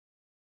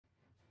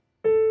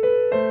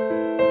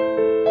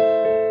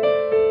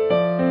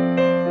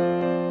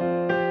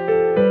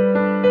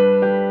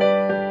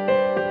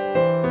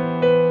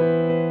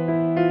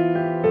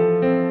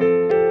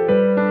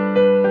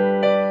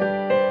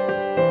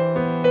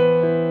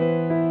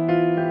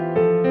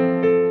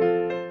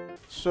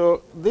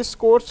So, this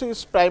course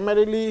is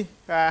primarily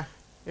a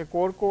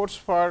core course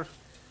for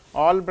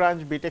all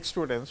branch BTech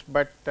students,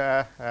 but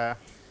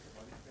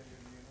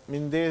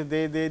mean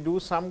they do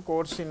some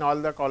course in all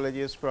the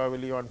colleges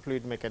probably on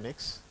fluid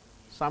mechanics.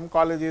 Some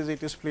colleges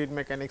it is fluid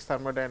mechanics,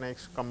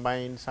 thermodynamics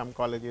combined, some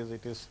colleges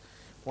it is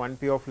one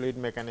pure fluid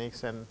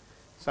mechanics, and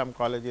some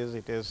colleges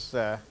it is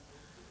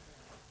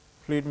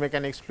fluid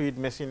mechanics, fluid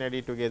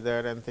machinery together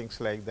and things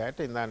like that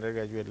in the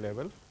undergraduate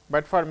level.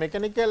 But for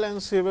mechanical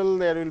and civil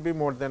there will be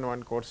more than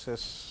one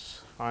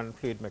courses on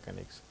fluid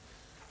mechanics.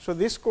 So,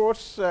 this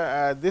course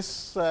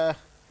this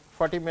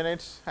 40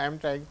 minutes I am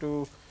trying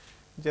to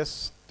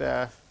just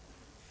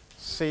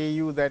say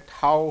you that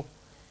how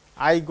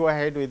I go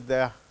ahead with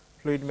the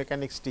fluid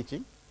mechanics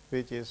teaching,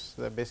 which is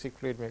the basic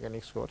fluid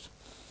mechanics course.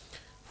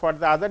 For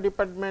the other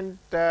department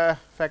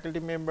faculty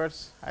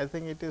members, I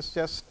think it is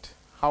just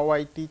how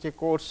I teach a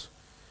course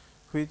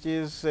which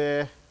is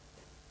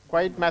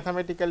quite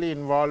mathematically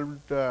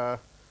involved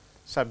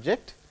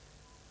subject,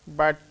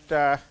 but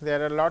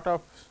there are a lot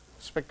of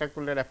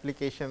spectacular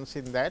applications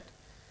in that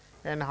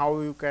and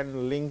how you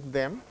can link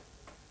them,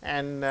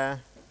 and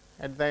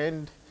at the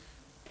end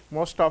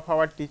most of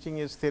our teaching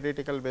is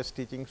theoretical based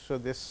teaching. So,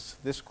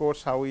 this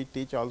course how we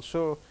teach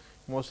also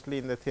mostly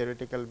in the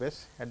theoretical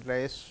base. At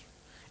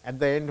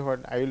the end what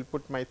I will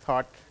put my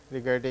thought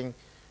regarding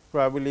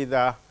probably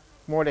the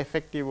more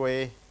effective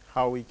way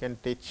how we can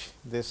teach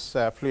this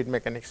fluid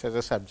mechanics as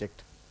a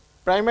subject.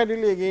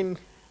 Primarily again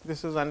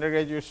this is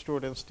undergraduate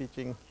students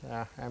teaching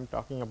I am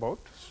talking about.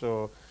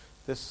 So,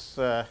 this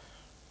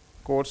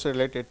course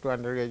related to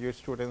undergraduate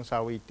students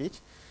how we teach,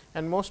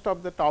 and most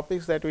of the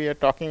topics that we are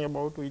talking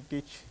about we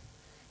teach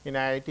in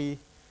IIT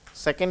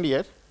second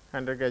year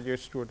undergraduate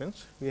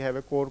students. We have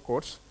a core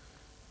course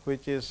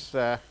which is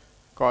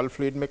called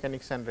fluid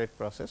mechanics and rate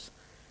process,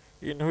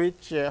 in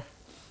which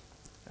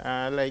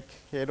like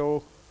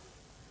aero,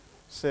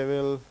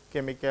 civil,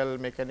 chemical,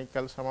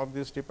 mechanical, some of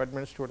these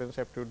department students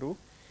have to do.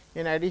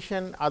 In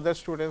addition, other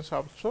students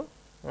also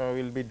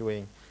will be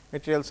doing.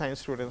 Material science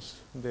students,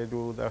 they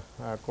do the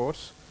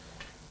course.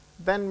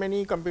 Then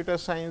many computer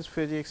science,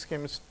 physics,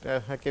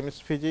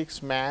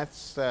 physics,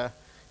 maths,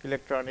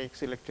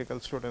 electronics, electrical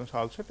students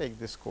also take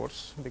this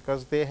course,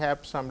 because they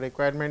have some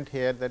requirement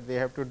here that they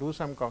have to do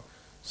some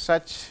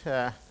such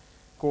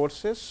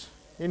courses,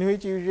 in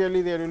which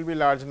usually there will be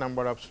large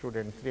number of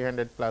students,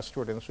 300 plus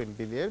students will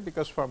be there,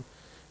 because from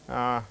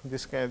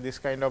this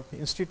kind of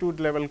institute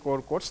level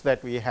core course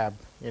that we have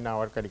in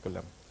our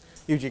curriculum,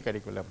 UG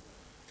curriculum.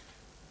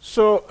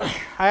 So,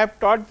 I have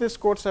taught this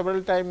course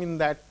several times in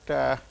that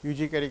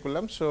UG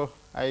curriculum. So,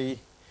 I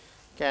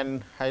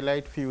can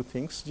highlight few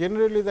things.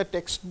 Generally the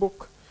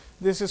textbook,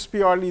 this is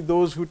purely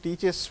those who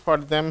teaches, for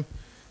them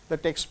the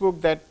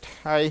textbook that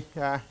I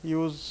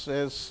use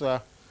is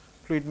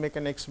Fluid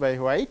Mechanics by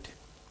White.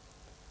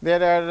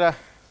 There are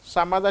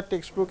some other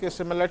textbook, a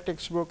similar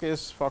textbook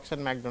is Fox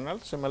and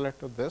McDonald, similar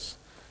to this,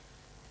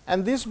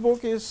 and this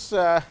book is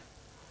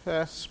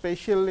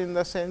special in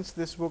the sense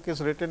this book is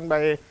written by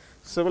a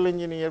civil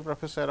engineer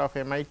professor of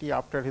MIT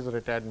after his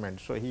retirement.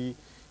 So, he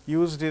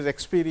used his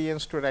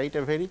experience to write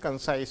a very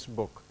concise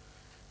book,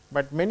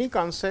 but many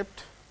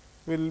concept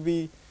will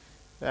be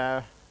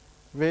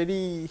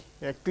very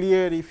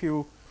clear if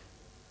you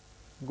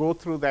go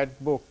through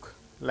that book,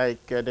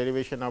 like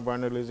derivation of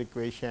Bernoulli's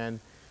equation,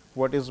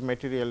 what is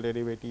material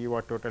derivative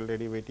or total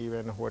derivative,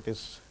 and what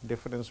is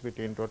difference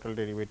between total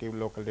derivative,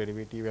 local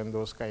derivative, and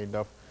those kind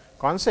of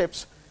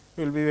concepts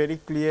will be very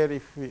clear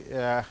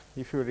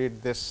if you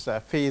read this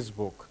phase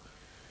book.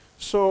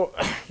 So,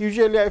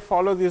 usually I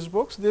follow these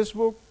books. This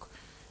book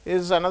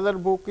is another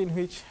book in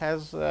which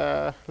has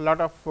a lot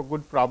of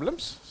good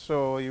problems.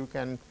 So, you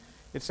can,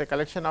 it is a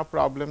collection of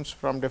problems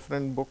from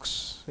different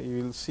books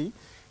you will see,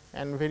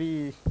 and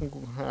very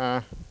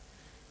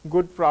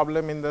good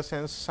problem in the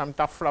sense some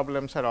tough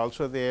problems are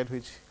also there,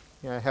 which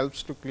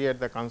helps to clear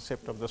the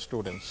concept of the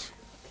students.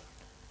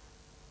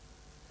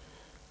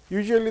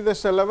 Usually the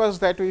syllabus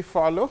that we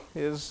follow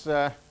is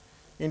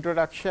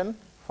introduction,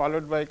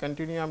 followed by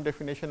continuum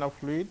definition of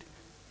fluid,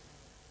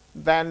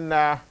 then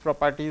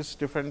properties,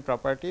 different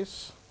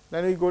properties.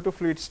 Then we go to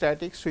fluid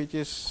statics, which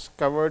is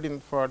covered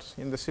in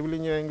the civil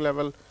engineering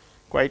level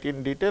quite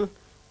in detail,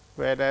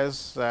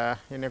 whereas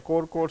in a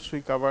core course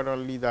we cover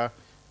only the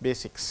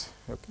basics.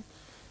 Okay.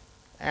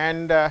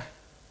 And then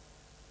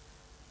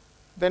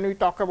we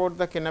talk about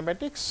the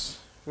kinematics,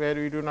 where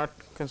we do not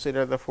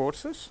consider the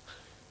forces,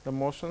 the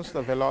motions,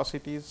 the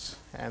velocities,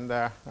 and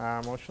the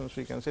motions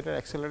we consider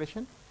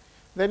acceleration.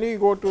 Then we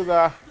go to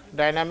the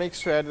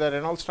dynamics, where the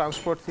Reynolds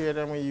transport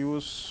theorem we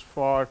use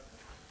for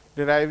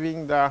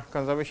deriving the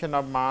conservation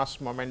of mass,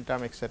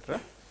 momentum,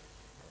 etc.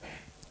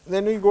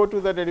 Then we go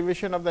to the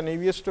derivation of the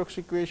Navier-Stokes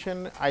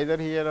equation, either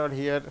here or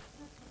here.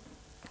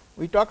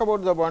 We talk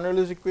about the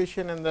Bernoulli's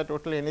equation and the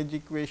total energy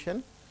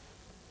equation,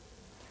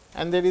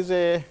 and there is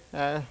a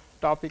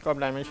topic of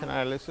dimension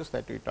analysis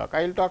that we talk.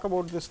 I will talk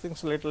about these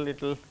things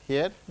little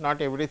here,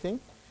 not everything.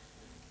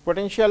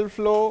 Potential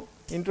flow,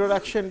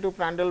 introduction to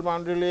Prandtl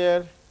boundary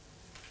layer,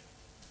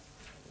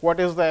 what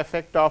is the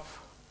effect of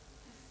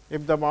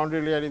if the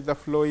boundary layer, if the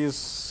flow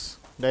is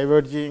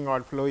diverging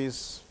or flow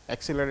is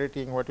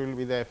accelerating, what will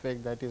be the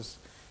effect that is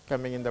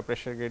coming in the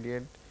pressure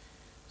gradient.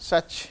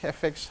 Such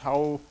effects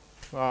how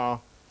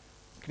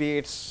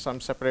creates some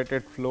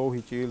separated flow,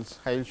 which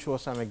I will show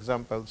some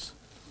examples.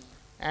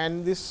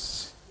 And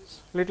this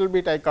little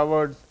bit I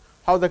covered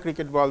how the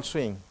cricket ball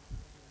swing,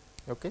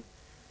 okay.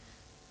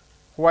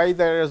 Why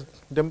there is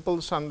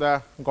dimples on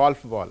the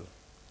golf ball.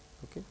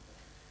 Okay.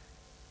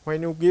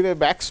 When you give a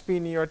backspin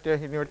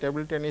in your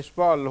table tennis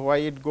ball, why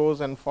it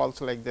goes and falls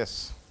like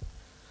this.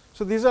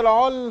 So, these are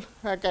all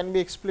can be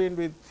explained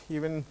with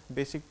even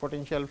basic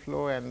potential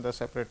flow and the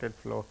separated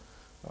flow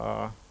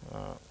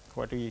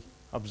what we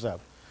observe.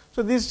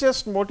 So, this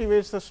just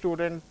motivates the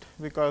student,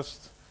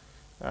 because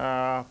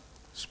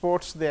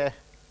sports they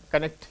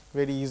connect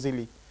very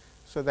easily.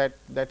 So,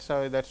 that's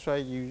why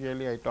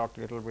usually I talk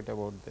little bit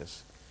about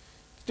this.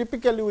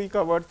 Typically, we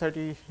cover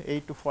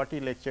 38 to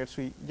 40 lectures.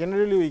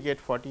 Generally we get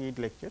 48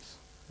 lectures.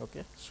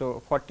 Okay.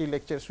 So, 40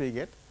 lectures we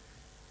get,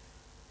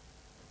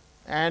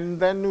 and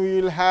then we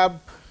will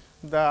have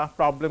the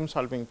problem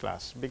solving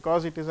class,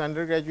 because it is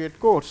undergraduate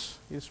course.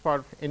 Is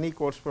for any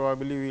course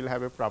probably we will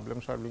have a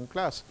problem solving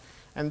class,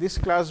 and this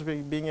class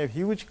being a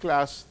huge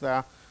class,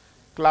 the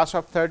class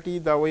of 30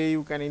 the way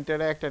you can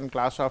interact, and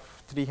class of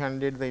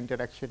 300 the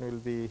interaction will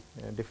be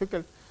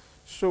difficult.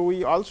 So,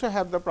 we also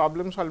have the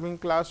problem solving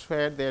class,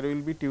 where there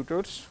will be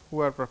tutors who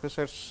are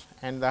professors,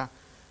 and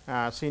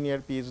the senior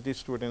PhD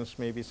students,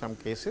 maybe some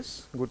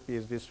cases good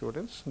PhD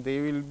students.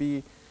 They will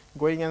be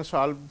going and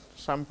solve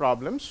some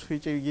problems,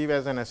 which we give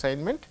as an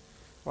assignment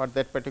for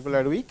that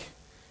particular week,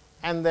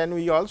 and then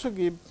we also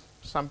give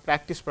some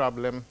practice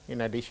problem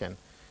in addition.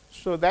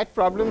 So, that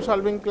problem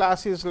solving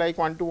class is like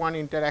one-to-one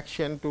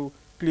interaction to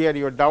clear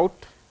your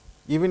doubt,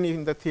 even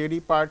in the theory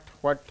part.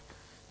 What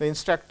the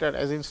instructor,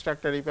 as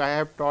instructor, if I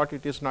have taught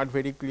it is not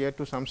very clear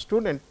to some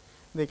student,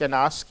 they can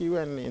ask you,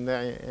 and in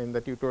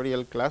the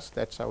tutorial class,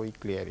 that is how we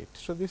clear it.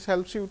 So, this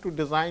helps you to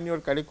design your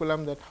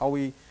curriculum, that how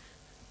we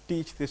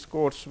teach this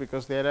course,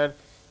 because there are,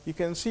 you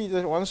can see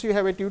that once you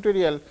have a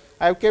tutorial,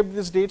 I have kept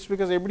these dates,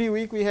 because every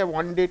week we have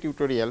 1 day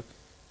tutorial,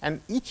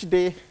 and each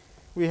day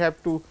we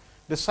have to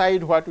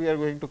decide what we are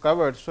going to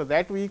cover. So,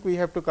 that week we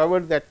have to cover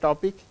that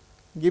topic,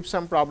 give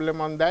some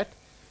problem on that,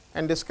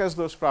 and discuss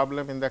those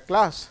problem in the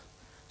class.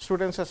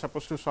 Students are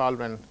supposed to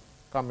solve and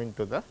come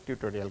into the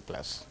tutorial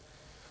class.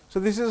 So,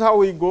 this is how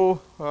we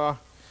go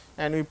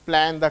and we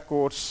plan the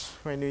course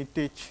when we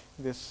teach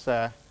this,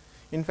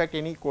 in fact,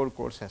 any core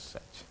course as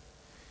such.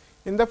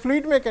 In the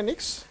fluid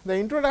mechanics, the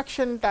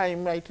introduction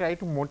time I try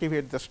to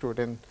motivate the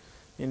student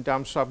in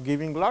terms of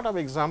giving lot of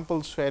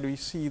examples, where we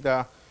see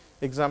the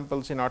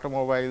examples in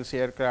automobiles,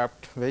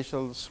 aircraft,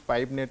 vessels,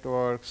 pipe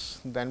networks,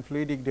 then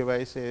fluidic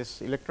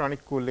devices,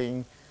 electronic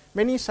cooling,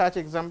 many such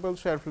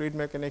examples where fluid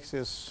mechanics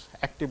is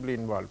actively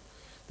involved.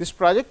 This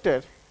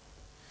projector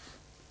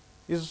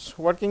is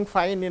working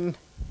fine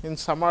in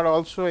summer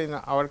also in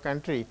our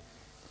country.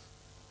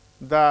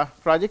 The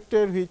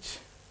projector which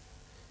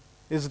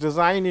is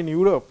designed in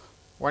Europe,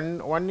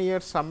 one year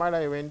summer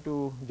I went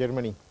to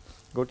Germany,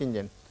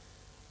 Göttingen,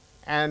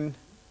 and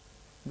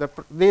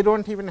they do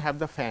not even have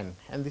the fan,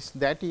 and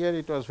that year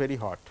it was very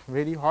hot.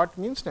 Very hot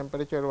means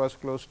temperature was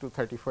close to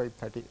 34,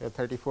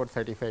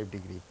 35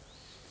 degree.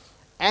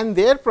 And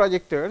their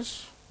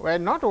projectors were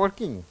not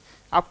working.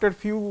 After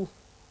few,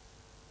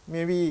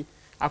 maybe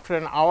after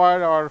an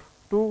hour or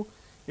two,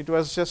 it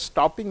was just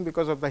stopping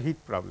because of the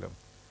heat problem,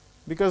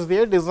 because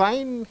their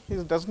design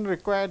does not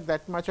require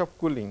that much of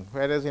cooling,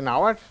 whereas in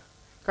our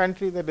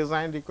country the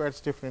design requires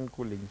different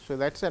cooling. So,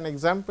 that is an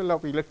example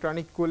of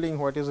electronic cooling,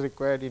 what is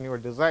required in your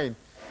design.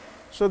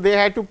 So, they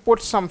had to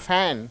put some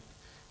fan,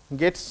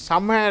 get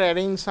somewhere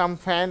arrange some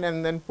fan,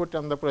 and then put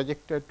on the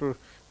projector to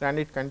run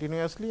it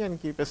continuously, and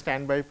keep a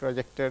standby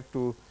projector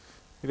to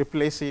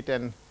replace it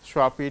and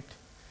swap it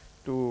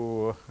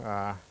to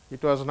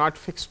it was not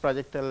fixed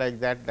projector like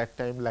that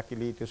time,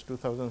 luckily it is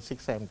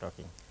 2006 I am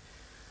talking.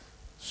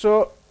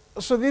 So,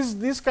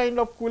 this kind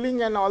of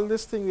cooling and all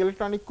these things,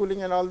 electronic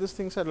cooling and all these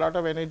things are lot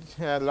of energy,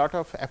 lot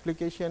of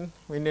application,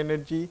 wind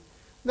energy,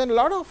 then a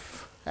lot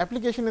of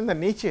application in the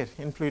nature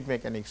in fluid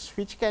mechanics,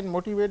 which can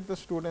motivate the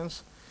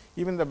students,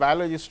 even the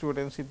biology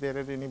students. If there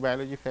are any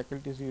biology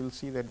faculties, you will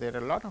see that there are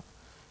a lot of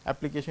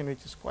application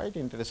which is quite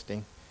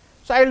interesting.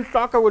 So, I will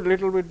talk about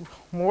little bit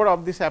more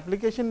of this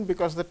application,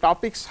 because the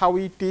topics how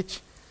we teach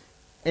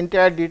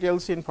entire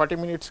details in 40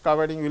 minutes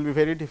covering will be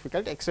very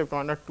difficult, except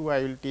 1 or 2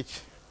 I will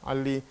teach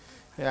only,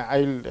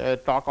 I will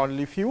talk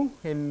only few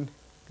in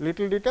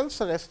little details,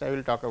 the rest I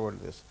will talk about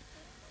this.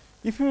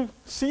 If you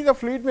see the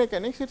fluid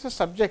mechanics, it is a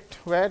subject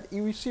where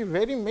you see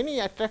very many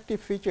attractive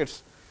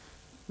features.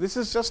 This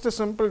is just a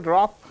simple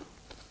drop.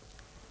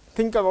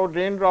 Think about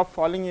raindrop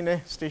falling in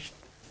a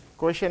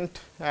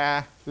quiescent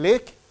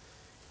lake,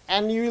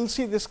 and you will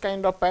see this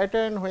kind of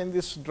pattern when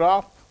this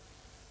drop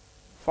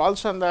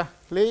falls on the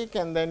lake,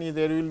 and then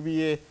there will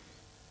be a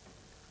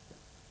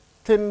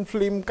thin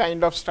film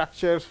kind of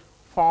structure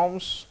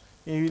forms.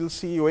 You will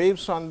see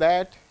waves on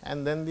that,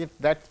 and then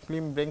that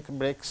film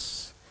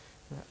breaks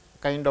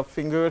kind of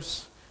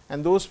fingers,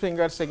 and those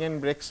fingers again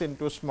breaks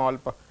into small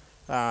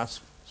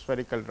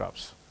spherical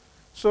drops.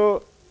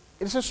 So,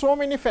 it is so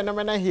many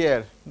phenomena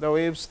here, the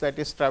waves that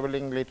is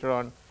traveling later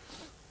on.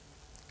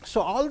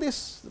 So, all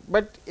this,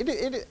 but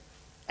it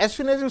as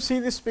soon as you see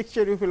this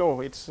picture, you feel,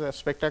 oh, it is a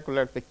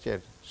spectacular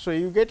picture. So,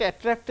 you get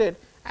attracted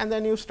and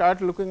then you start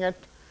looking at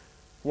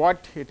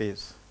what it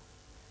is.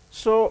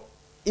 So,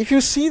 if you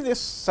see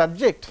this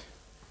subject,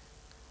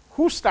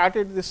 who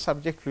started this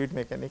subject fluid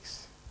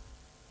mechanics?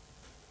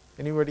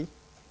 Anybody?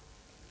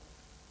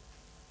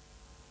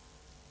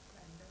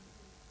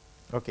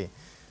 Okay.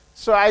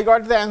 So, I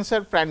got the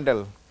answer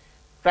Prandtl.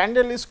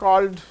 Prandtl is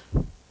called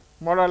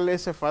more or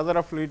less a father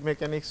of fluid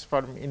mechanics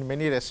for in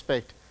many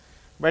respect,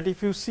 but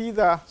if you see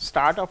the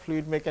start of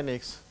fluid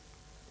mechanics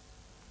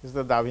is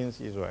the Da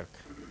Vinci's work.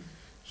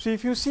 So,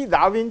 if you see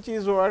Da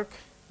Vinci's work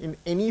in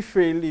any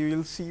field, you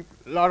will see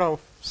lot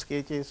of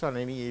sketches on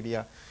any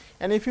area,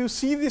 and if you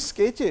see these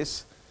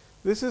sketches,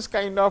 this is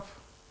kind of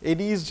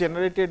eddies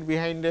generated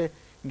behind a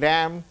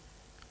dam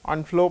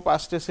on flow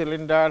past a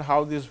cylinder,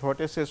 how these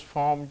vortices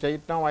form.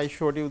 Right now, I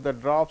showed you the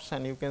drops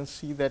and you can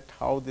see that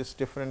how these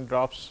different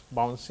drops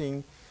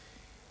bouncing.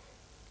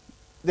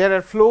 There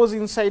are flows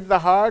inside the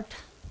heart,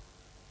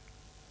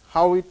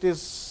 how it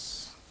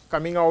is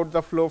coming out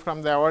the flow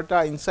from the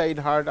aorta, inside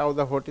heart how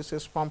the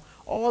vortices form,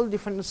 all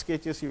different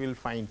sketches you will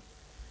find.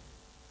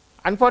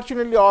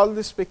 Unfortunately, all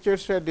these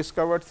pictures were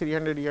discovered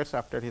 300 years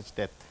after his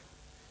death,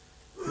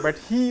 but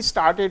he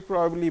started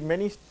probably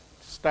many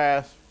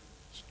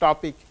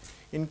topic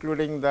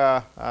including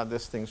the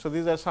this thing. So,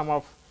 these are some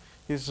of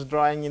his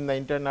drawing in the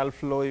internal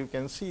flow. You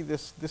can see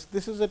this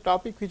is a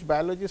topic which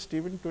biologists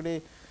even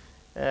today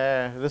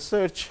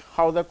research,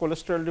 how the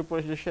cholesterol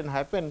deposition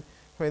happen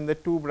when the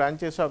two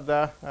branches of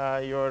the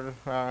your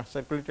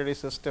circulatory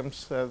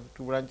systems,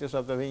 two branches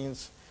of the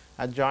veins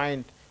are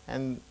joined,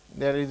 and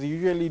there is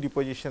usually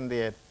deposition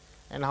there,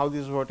 and how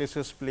these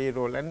vortices play a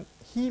role. And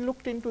he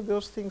looked into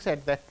those things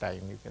at that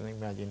time. You can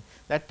imagine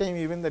that time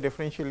even the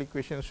differential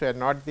equations were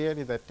not there.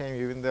 At that time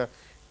even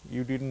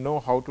you did not know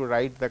how to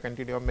write the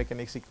continuum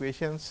mechanics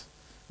equations,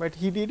 but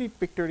he did it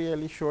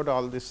pictorially, showed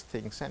all these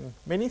things, and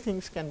many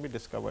things can be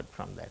discovered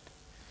from that.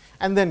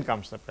 And then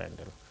comes the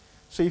Prandtl.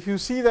 So, if you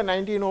see the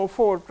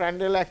 1904,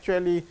 Prandtl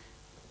actually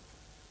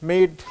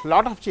made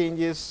lot of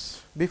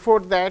changes.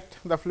 Before that,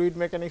 the fluid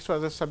mechanics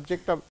was a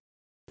subject of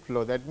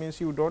flow. That means,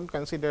 you do not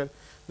consider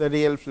the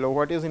real flow.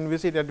 What is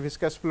inviscid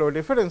viscous flow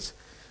difference,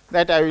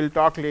 that I will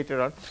talk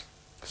later on.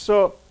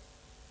 So,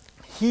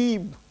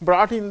 he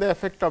brought in the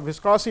effect of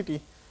viscosity,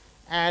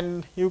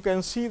 and you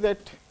can see that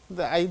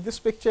this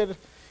picture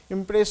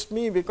impressed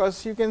me,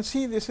 because you can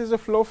see this is a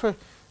flow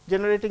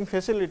generating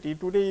facility.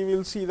 Today, you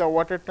will see the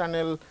water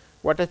tunnel,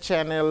 water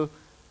channel,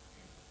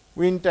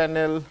 wind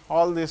tunnel,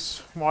 all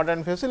these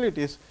modern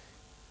facilities,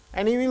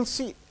 and you will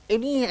see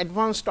any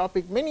advanced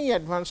topic, many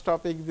advanced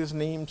topic, these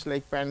names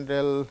like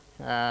Prandtl,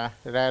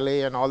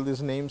 Rayleigh and all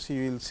these names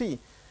you will see,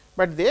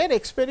 but their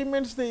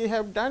experiments they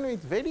have done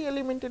with very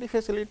elementary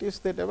facilities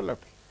they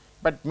developed,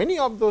 but many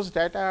of those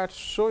data are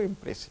so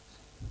impressive.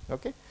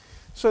 Okay.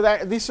 So,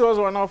 that this was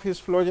one of his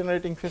flow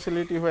generating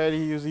facility, where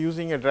he is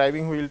using a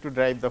driving wheel to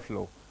drive the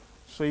flow.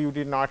 So, you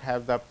did not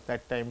have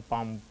that time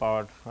pump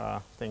or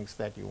things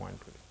that you want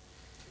to do.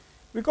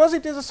 Because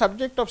it is a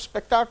subject of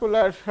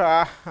spectacular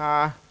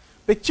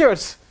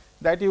pictures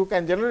that you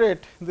can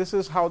generate. This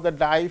is how the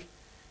dye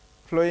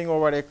flowing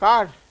over a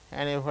car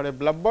and over a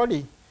blob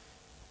body.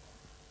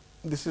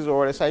 This is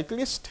over a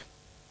cyclist.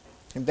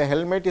 If the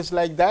helmet is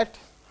like that,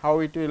 how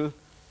it will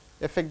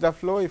affect the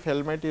flow. If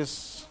helmet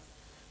is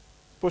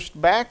pushed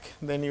back,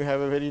 then you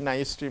have a very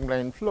nice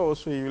streamlined flow.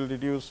 So,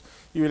 you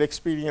will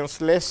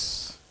experience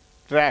less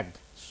drag.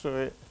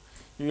 So,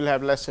 you will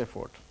have less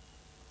effort.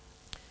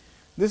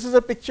 This is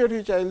a picture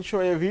which I will show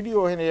a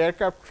video. When an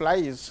aircraft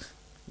flies,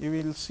 you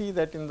will see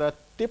that in the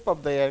tip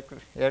of the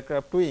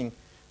aircraft wing,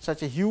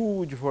 such a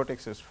huge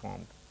vortex is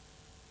formed.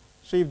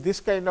 So, if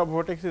this kind of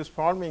vortex is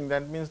forming,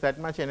 that means that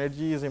much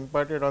energy is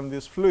imparted on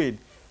this fluid,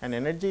 and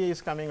energy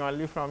is coming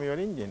only from your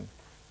engine.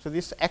 So,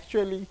 this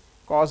actually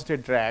caused a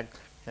drag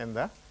in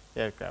the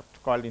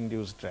aircraft called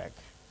induced drag.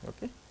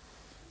 Okay.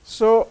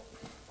 So,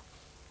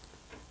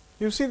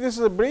 you see this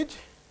is a bridge,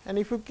 and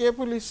if you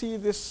carefully see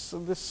this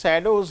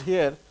shadows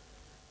here,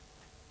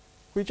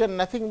 which are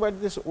nothing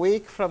but this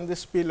wake from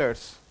these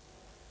pillars,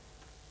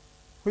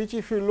 which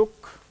if you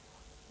look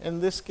in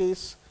this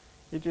case,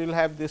 it will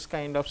have this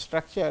kind of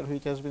structure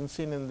which has been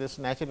seen in this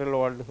natural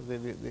world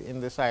in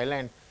this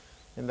island.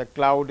 In the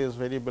cloud is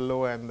very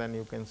below, and then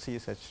you can see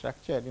such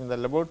structure. In the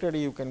laboratory,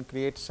 you can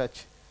create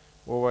such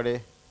over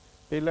a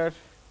pillar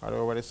or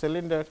over a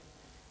cylinder.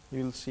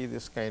 You will see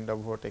this kind of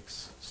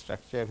vortex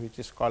structure, which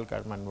is called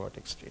Karman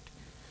vortex state.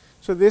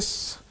 So,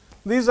 these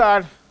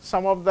are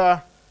some of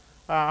the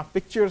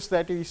pictures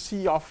that we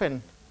see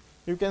often.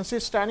 You can see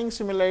stunning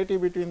similarity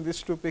between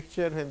these two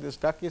pictures, when this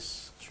duck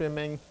is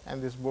swimming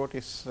and this boat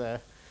is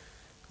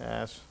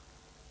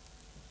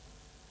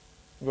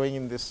going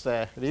in this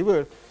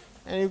river,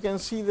 and you can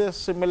see the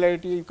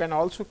similarity. You can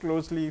also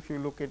closely, if you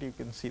look at it, you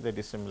can see the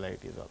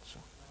dissimilarities also.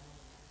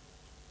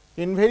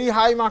 In very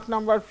high Mach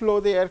number flow,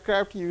 the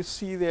aircraft, you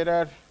see there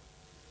are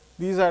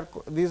these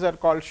are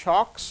called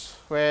shocks,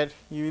 where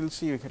you will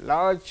see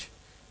large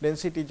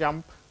density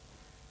jump,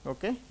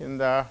 okay, in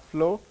the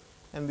flow,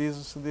 and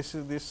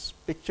these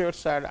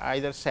pictures are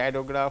either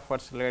shadowgraph or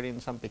slide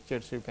in some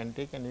pictures you can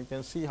take, and you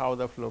can see how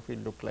the flow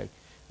field look like.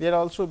 They are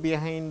also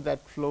behind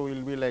that flow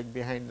will be like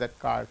behind that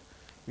car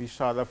we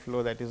saw the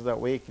flow, that is the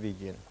wake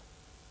region.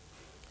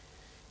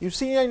 You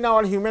see in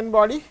our human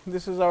body,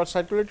 this is our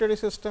circulatory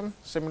system,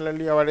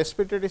 similarly our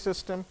respiratory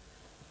system.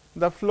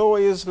 The flow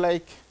is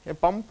like a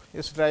pump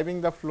is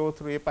driving the flow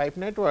through a pipe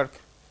network,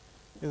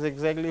 is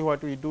exactly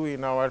what we do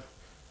in our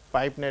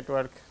pipe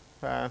network,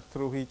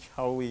 through which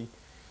how we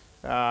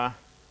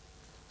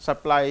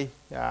supply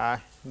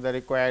the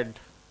required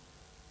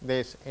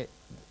this.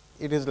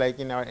 It is like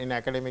in our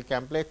academic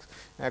complex,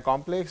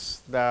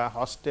 the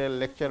hostel,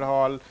 lecture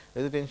hall,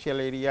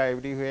 residential area,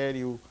 everywhere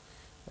you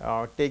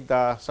take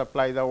the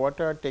supply the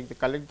water,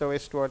 collect the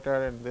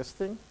wastewater, and this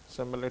thing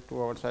similar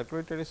to our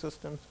circulatory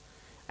systems.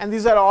 And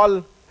these are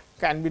all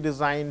can be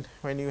designed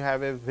when you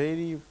have a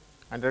very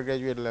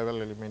undergraduate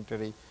level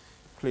elementary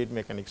fluid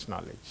mechanics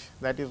knowledge.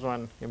 That is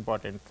one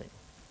important thing.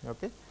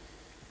 Okay.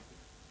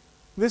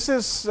 This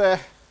is a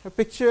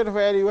picture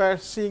where you are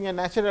seeing a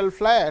natural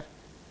flyer,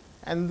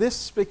 and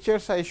this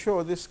pictures I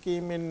show, this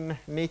came in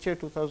Nature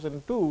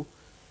 2002.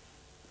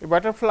 A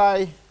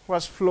butterfly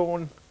was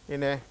flown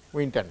in a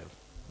wind tunnel.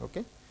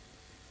 Okay.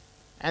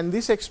 And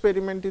this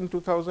experiment in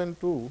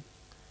 2002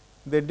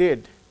 they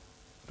did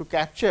to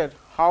capture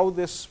how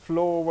this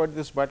flow over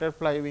this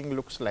butterfly wing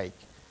looks like,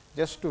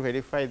 just to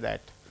verify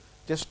that,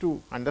 just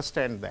to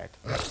understand that.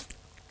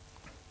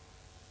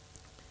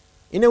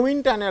 In a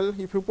wind tunnel,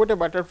 if you put a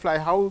butterfly,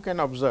 how you can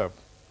observe?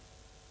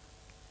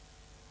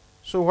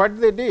 So,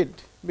 what they did,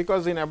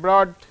 because in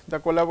abroad the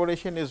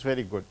collaboration is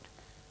very good.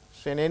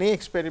 So, in any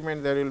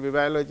experiment there will be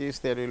biologists,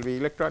 there will be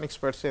electronics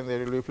person, there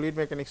will be fluid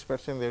mechanics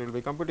person, there will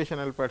be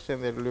computational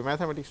person, there will be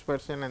mathematics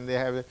person, and they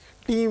have a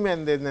team,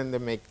 and then they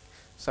make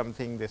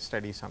something, they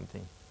study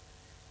something.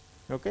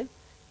 Okay.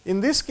 In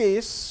this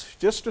case,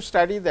 just to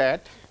study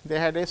that, they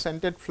had a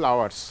scented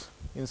flowers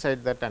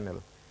inside the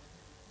tunnel.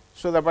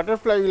 So, the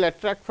butterfly will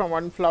attract from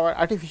one flower,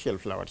 artificial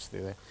flowers,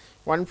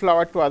 one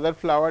flower to other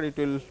flower, it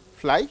will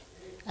fly,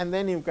 and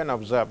then you can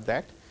observe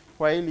that,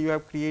 while you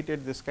have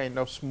created this kind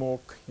of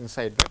smoke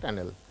inside the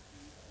tunnel.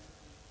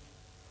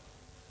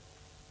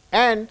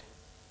 And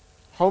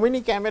how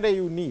many camera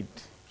you need?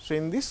 So,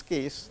 in this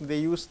case, they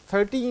use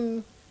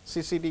 13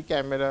 CCD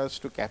cameras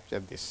to capture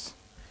this.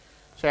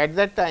 So, at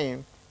that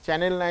time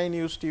Channel 9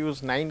 used to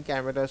use 9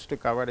 cameras to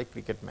cover a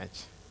cricket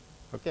match,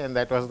 okay, and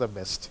that was the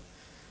best.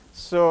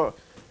 So,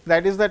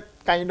 that is the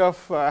kind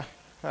of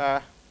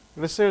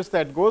research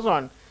that goes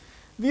on.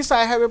 This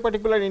I have a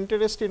particular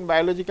interest in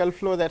biological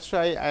flow, that is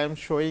why I am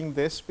showing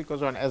this,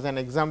 because as an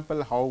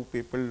example how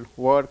people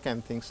work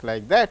and things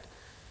like that.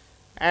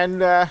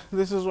 And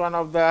this is one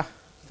of the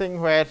thing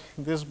where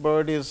this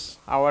bird is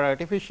our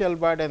artificial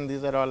bird, and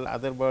these are all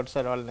other birds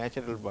are all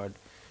natural bird.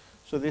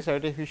 So, this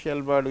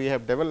artificial bird we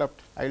have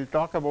developed, I will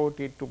talk about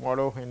it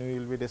tomorrow when we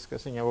will be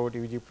discussing about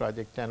UG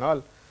project and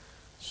all.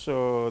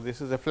 So, this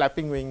is a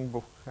flapping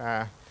wing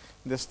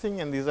this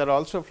thing, and these are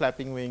also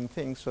flapping wing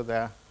things. So,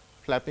 the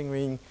flapping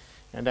wing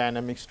and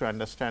dynamics to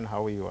understand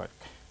how we work.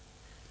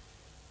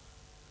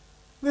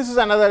 This is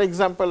another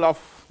example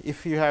of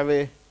if you have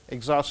a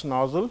exhaust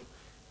nozzle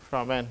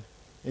from an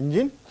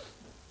engine,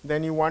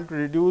 then you want to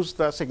reduce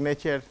the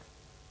signature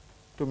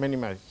to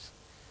minimize.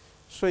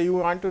 So, you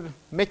want to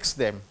mix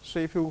them. So,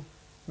 if you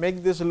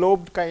make this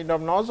lobed kind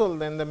of nozzle,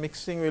 then the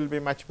mixing will be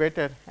much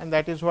better, and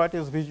that is what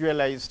is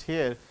visualized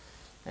here.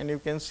 And you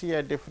can see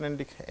at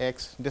different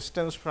x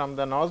distance from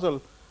the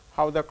nozzle,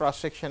 how the cross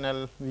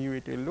sectional view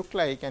it will look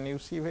like, and you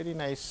see very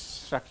nice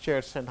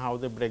structures and how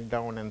they break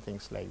down and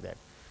things like that.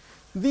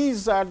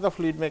 These are the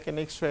fluid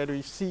mechanics where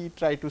we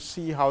try to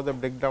see how the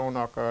breakdown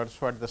occurs,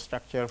 what the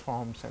structure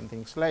forms and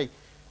things like,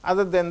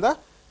 other than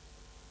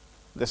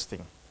this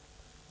thing.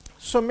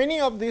 So, many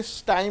of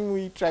this time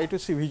we try to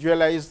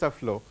visualize the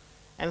flow,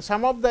 and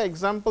some of the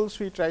examples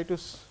we try to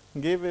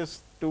give is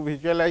to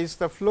visualize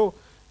the flow.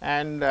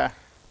 And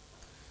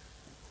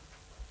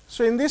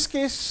so, in this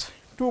case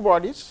 2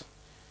 bodies,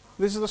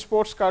 this is the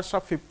sports cars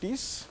of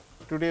 50s,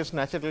 today's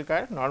natural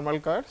car, normal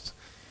cars,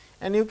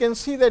 and you can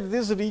see that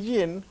this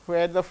region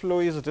where the flow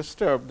is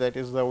disturbed, that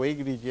is the wake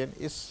region,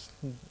 is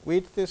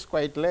width is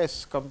quite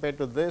less compared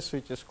to this,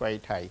 which is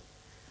quite high.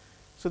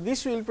 So,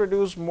 this will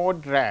produce more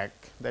drag,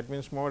 that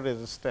means more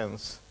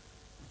resistance.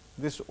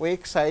 This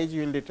wake size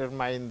will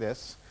determine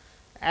this,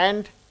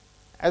 and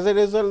as a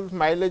result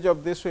mileage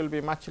of this will be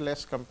much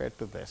less compared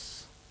to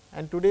this.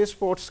 And today's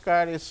sports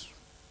car is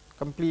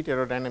complete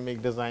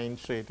aerodynamic design.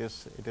 So, it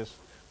is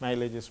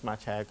mileage is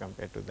much higher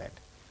compared to that.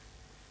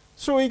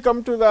 So, we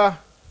come to the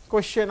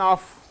question of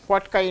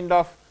what kind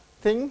of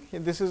thing.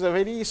 If this is a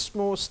very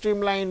smooth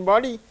streamlined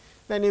body,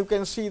 then you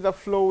can see the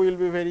flow will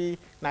be very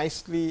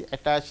nicely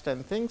attached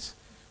and things.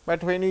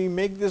 But when you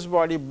make this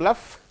body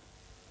bluff,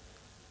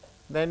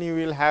 then you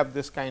will have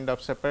this kind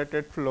of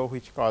separated flow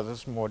which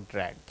causes more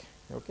drag.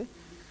 Okay.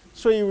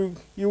 So,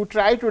 you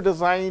try to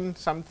design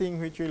something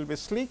which will be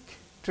sleek,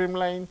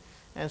 trimline,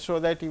 and so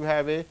that you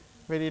have a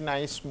very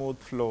nice smooth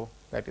flow,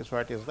 that is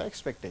what is the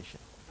expectation.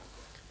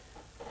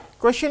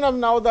 Question of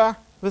now the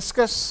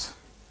viscous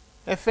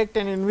effect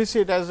and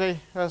inviscid as I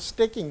was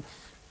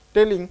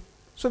telling.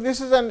 So,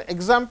 this is an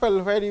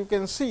example where you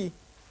can see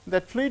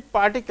that fluid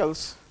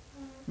particles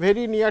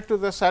very near to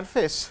the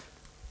surface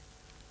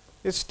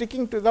is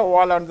sticking to the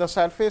wall on the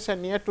surface,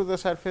 and near to the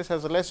surface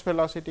has less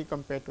velocity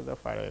compared to the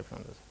far away from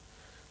the surface.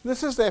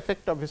 This is the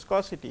effect of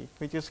viscosity,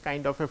 which is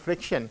kind of a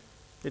friction.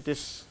 It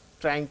is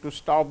trying to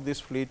stop these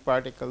fluid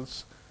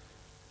particles.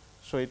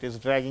 So, it is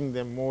dragging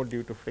them more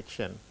due to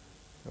friction.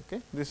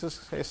 Okay. This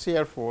is a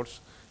shear force,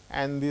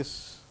 and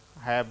this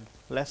have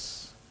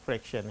less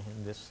friction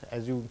in this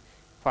as you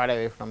far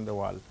away from the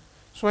wall.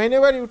 So,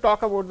 whenever you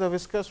talk about the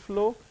viscous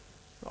flow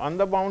on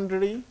the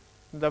boundary,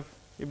 if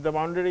the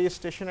boundary is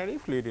stationary,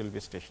 fluid will be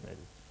stationary.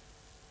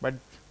 But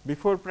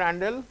before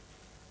Prandtl,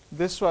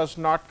 this was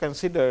not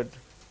considered.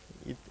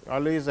 It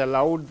always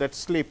allowed that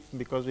slip,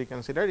 because we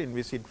considered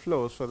inviscid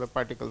flow. So, the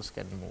particles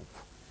can move.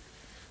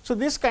 So,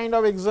 this kind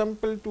of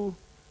example to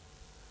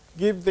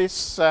give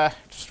this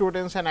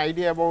students an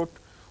idea about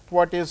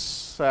what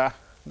is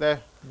the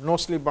no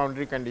slip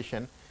boundary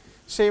condition.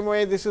 Same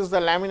way, this is the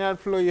laminar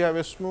flow, you have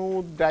a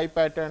smooth dye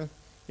pattern,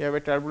 you have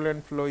a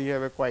turbulent flow, you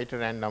have a quite a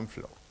random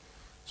flow.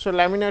 So,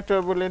 laminar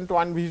turbulent,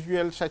 one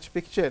visual such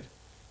picture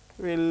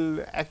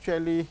will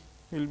actually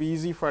will be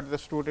easy for the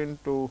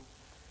student to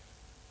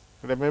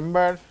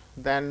remember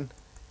than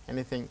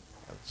anything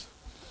else.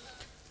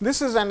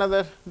 This is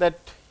another that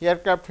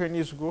aircraft when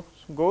it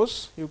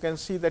goes, you can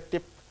see the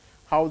tip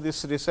how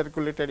this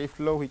recirculatory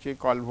flow, which we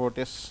call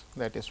vortex,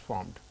 that is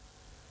formed.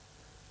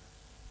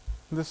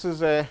 This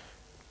is a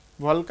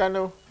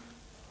volcano,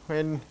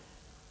 when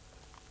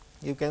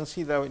you can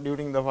see the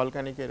during the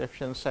volcanic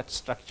eruption such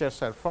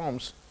structures are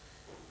formed,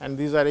 and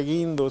these are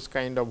again those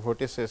kind of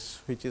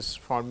vortices which is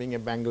forming a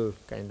bangle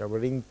kind of a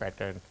ring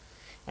pattern.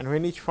 And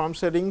when it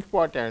forms a ring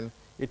pattern,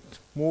 it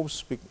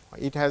moves,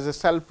 it has a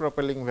self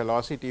propelling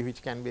velocity,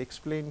 which can be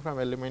explained from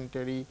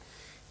elementary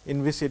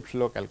inviscid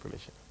flow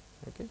calculation.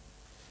 Okay.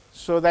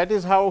 So, that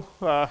is how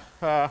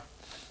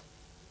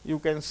you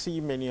can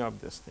see many of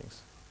these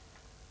things.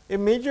 A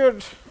major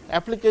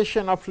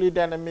application of fluid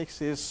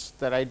dynamics is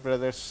the Wright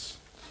brothers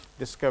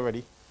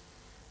discovery,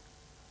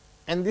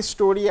 and this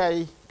story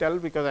I tell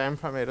because I am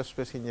from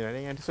aerospace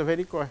engineering, and it is a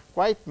very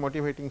quite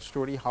motivating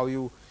story how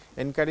you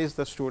encourage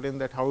the student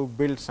that how you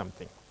build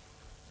something.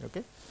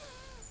 Okay.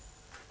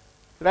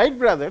 Wright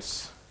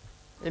brothers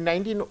in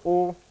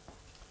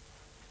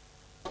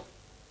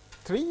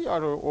 1903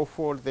 or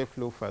 04 they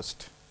flew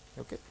first.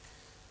 Okay.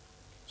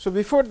 So,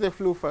 before they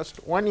flew first,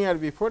 1 year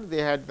before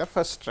they had the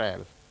first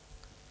trial.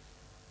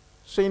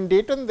 So, in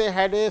Dayton they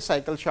had a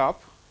cycle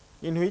shop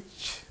in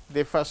which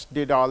they first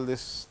did all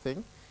this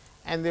thing,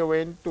 and they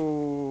went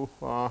to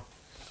I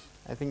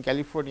think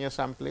California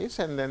someplace,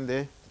 and then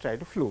they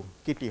tried to flew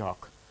Kitty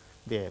Hawk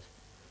there.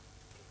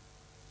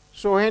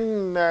 So,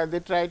 when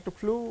they tried to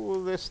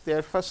flew this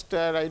their first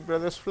Wright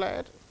brothers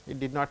flyer, it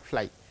did not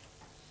fly,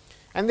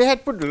 and they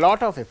had put a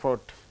lot of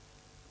effort,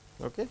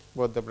 okay,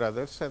 both the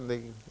brothers, and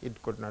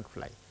it could not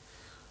fly.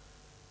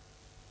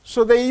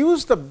 So, they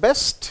used the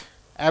best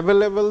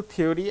available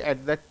theory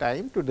at that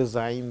time to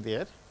design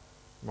their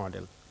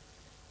model,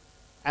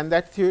 and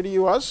that theory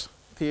was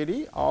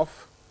theory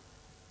of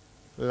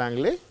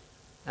Langley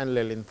and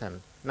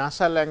Lilienthal.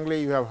 NASA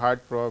Langley you have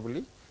heard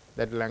probably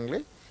that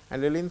Langley,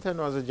 and Lilienthal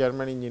was a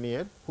German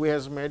engineer who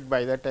has made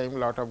by that time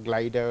lot of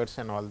gliders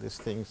and all these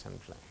things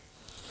and fly.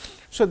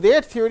 So,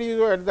 their theory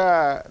were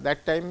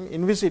that time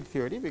inviscid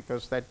theory,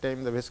 because that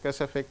time the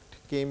viscous effect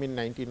came in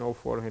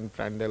 1904 when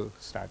Prandtl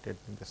started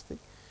in this thing.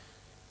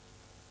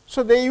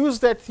 So, they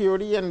used that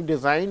theory and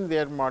designed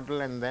their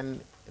model, and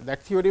then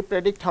that theory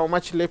predict how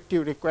much lift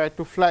you require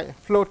to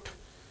float,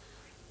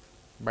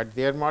 but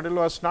their model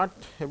was not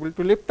able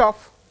to lift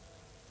off,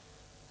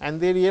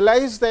 and they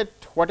realized that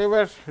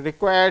whatever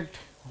required,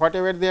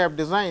 whatever they have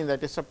designed,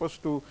 that is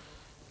supposed to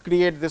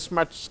create this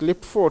much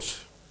lift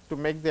force to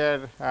make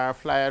their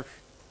flyer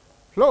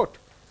float,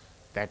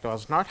 that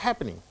was not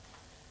happening.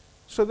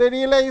 So, they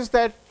realized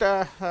that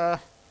there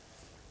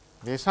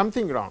is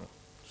something wrong.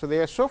 So, they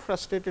are so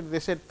frustrated, they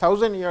said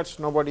 1000 years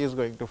nobody is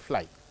going to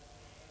fly.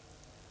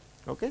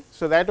 Okay.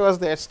 So, that was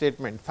their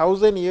statement,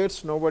 1000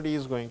 years nobody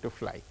is going to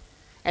fly,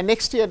 and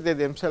next year they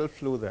themselves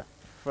flew the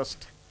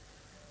first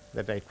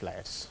the Wright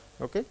flyers.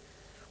 Okay.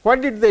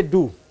 What did they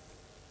do?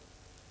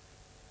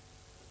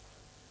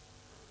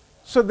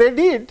 So, they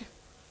did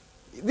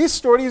these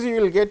stories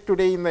you will get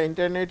today in the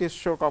internet is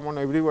so common,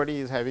 everybody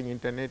is having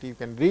internet, you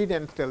can read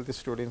and tell the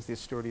students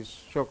this story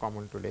is so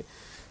common today.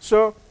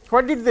 So,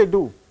 what did they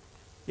do?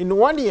 In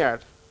 1 year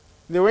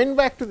they went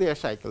back to their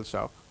cycle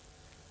shop,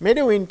 made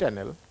a wind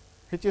tunnel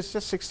which is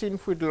just 16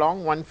 feet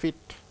long, 1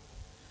 feet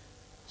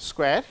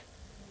square,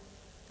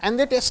 and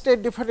they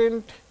tested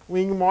different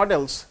wing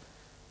models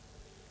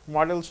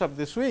of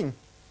this wing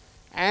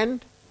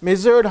and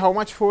measured how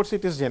much force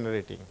it is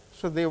generating.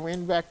 So, they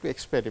went back to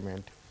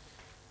experiment,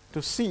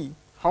 to see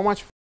how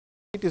much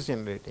it is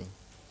generating.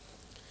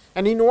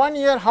 And in 1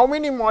 year, how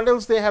many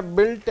models they have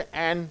built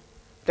and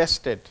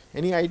tested?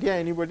 Any idea,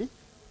 anybody?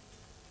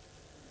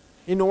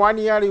 In 1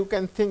 year, you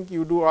can think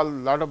you do a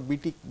lot of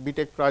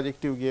BTech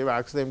project you give,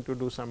 ask them to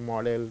do some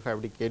model,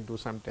 fabricate, do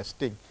some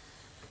testing.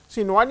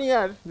 So, in 1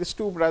 year, these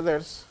two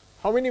brothers,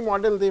 how many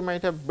models they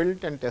might have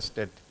built and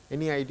tested?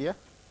 Any idea?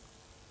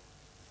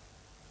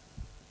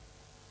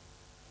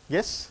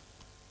 Yes?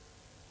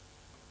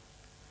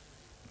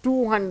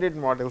 200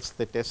 models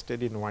they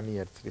tested in 1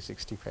 year,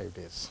 365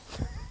 days.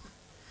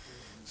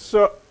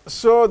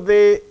 So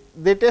they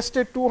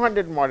tested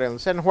 200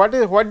 models, and what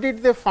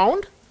did they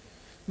found?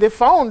 They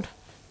found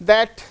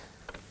that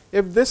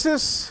if this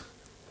is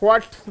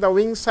what the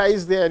wing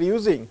size they are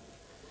using,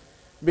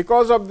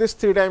 because of this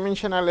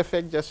 3-dimensional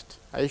effect just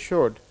I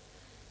showed,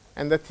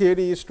 and the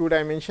theory is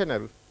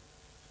 2-dimensional,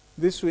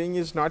 this wing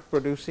is not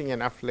producing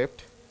enough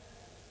lift,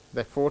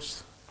 the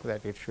force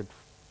that it should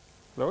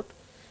float,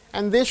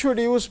 and they should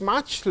use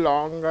much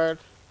longer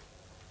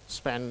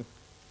span,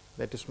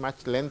 that is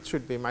much length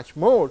should be much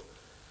more,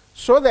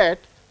 so that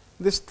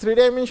this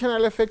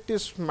 3-dimensional effect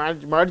is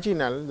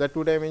marginal, the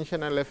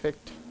 2-dimensional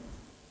effect,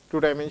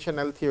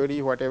 2-dimensional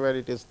theory, whatever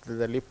it is,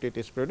 the lift it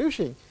is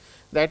producing,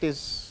 that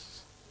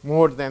is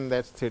more than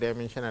that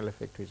 3-dimensional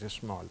effect, which is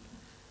small.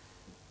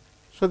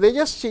 So, they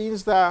just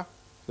change the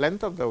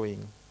length of the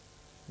wing,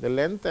 the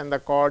length and the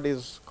chord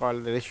is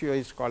called, the ratio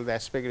is called the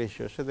aspect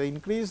ratio. So, they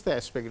increase the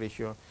aspect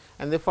ratio,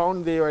 and they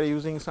found they were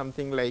using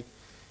something like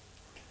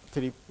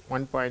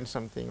 1 point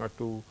something or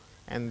 2,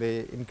 and they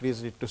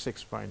increased it to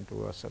 6.2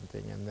 or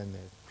something, and then they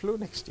flew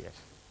next year.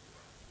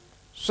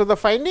 So, the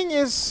finding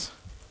is,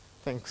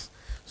 thanks.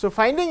 So,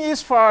 finding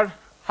is for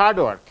hard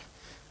work,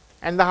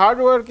 and the hard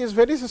work is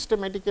very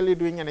systematically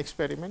doing an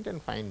experiment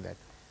and find that.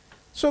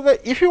 So,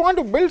 if you want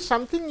to build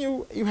something,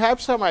 you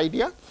have some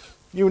idea,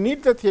 you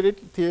need the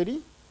theory,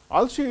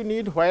 also you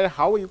need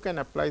how you can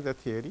apply the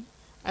theory,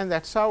 and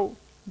that is how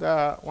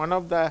one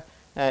of the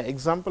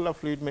example of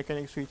fluid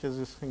mechanics which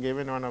is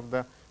given one of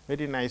the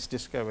very nice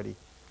discovery.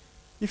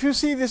 If you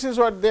see, this is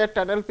what their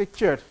tunnel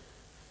picture,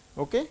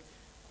 okay,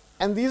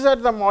 and these are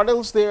the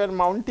models they were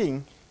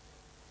mounting,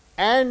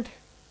 and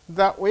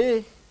the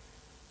way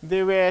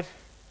they were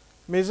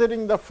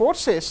measuring the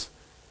forces,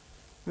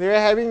 they were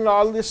having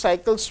all this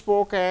cycle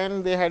spoke,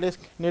 and they had a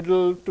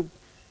needle to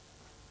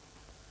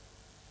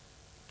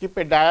keep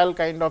a dial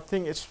kind of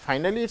thing. It's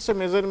finally it's a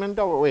measurement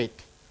of weight.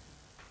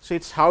 So,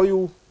 it's how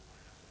you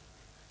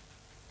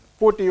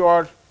put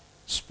your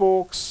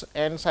spokes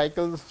and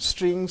cycle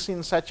strings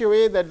in such a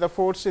way that the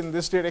force in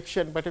this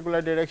direction,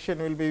 particular direction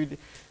will be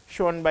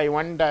shown by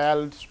one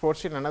dial,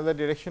 force in another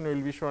direction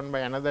will be shown by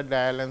another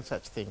dial, and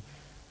such thing.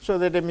 So,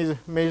 that they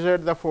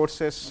measured the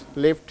forces,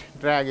 lift,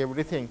 drag,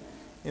 everything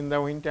in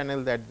the wind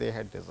tunnel that they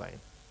had designed.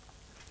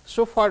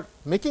 So, for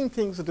making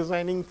things,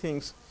 designing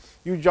things,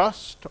 you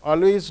just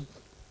always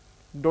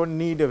do not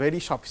need a very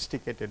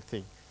sophisticated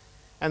thing,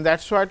 and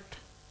that is what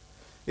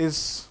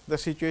is the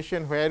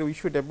situation where we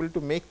should able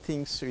to make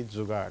things with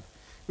Jugaad.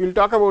 We will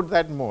talk about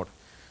that more.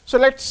 So,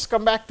 let us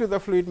come back to the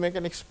fluid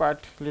mechanics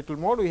part little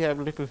more, we have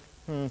little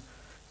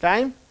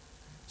time.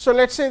 So,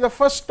 let us say the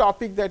first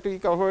topic that we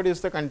covered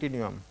is the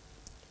continuum.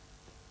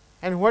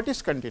 And what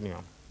is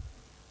continuum?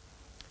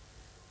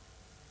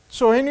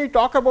 So, when we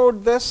talk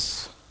about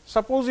this,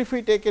 suppose if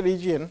we take a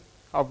region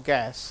of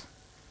gas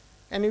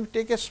and you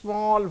take a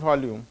small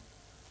volume,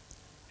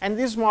 and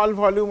this small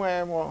volume I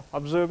am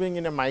observing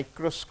in a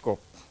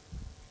microscope.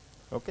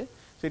 Okay.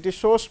 So, it is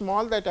so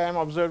small that I am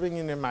observing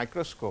in a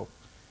microscope.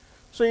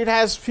 So, it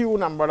has few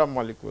number of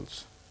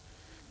molecules.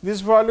 This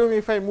volume,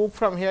 if I move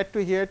from here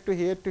to here to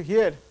here to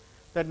here,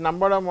 that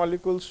number of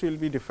molecules will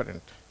be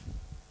different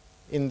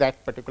in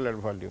that particular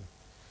volume.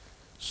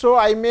 So,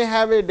 I may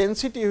have a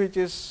density which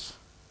is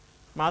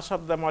mass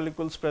of the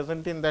molecules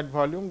present in that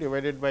volume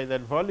divided by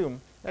that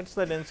volume, that is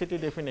the density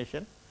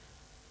definition,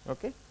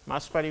 okay,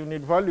 mass per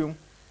unit volume.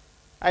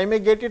 I may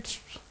get it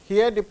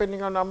here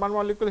depending on number of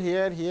molecule,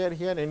 here,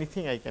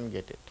 anything I can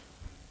get it.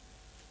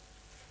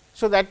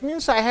 So, that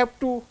means I have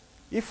to,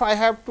 if I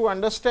have to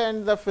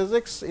understand the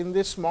physics in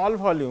this small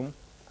volume,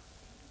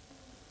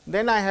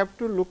 then I have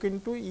to look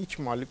into each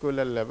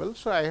molecular level.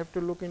 So, I have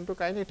to look into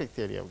kinetic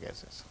theory of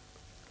gases.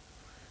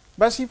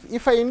 But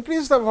if I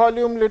increase the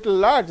volume little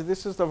large,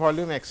 this is the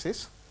volume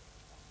axis,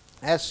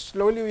 as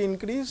slowly we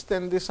increase,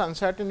 then this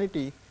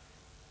uncertainty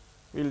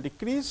will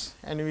decrease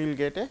and we will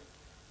get a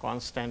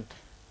constant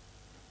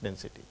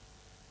density.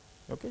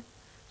 Okay.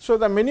 So,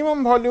 the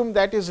minimum volume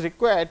that is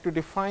required to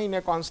define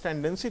a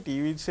constant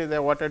density, we will say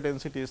the water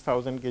density is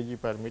 1000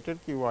 kg per meter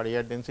cube or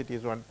air density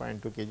is 1.2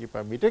 kg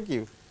per meter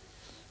cube.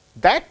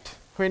 That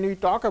when we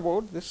talk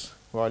about this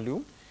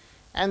volume,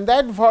 and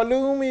that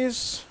volume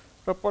is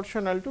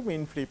proportional to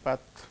mean free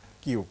path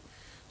q.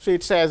 So,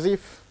 it is as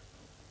if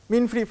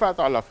mean free path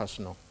all of us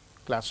know,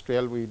 class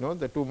 12 we know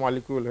the two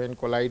molecules when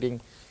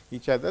colliding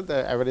each other,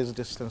 the average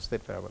distance they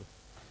travel.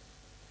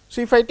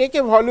 So, if I take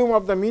a volume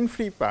of the mean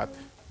free path,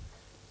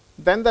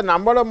 then the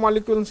number of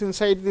molecules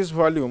inside this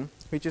volume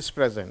which is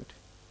present,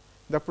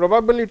 the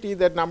probability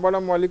that number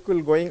of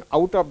molecule going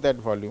out of that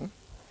volume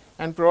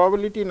and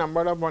probability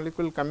number of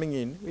molecule coming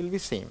in will be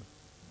same.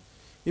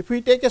 If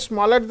we take a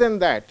smaller than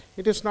that,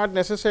 it is not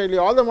necessarily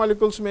all the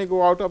molecules may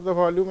go out of the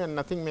volume and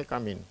nothing may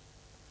come in.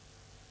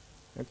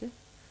 Okay.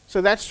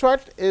 So, that is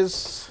what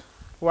is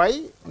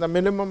why the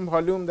minimum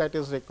volume that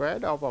is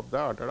required of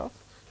the order of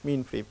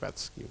mean free path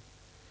skew.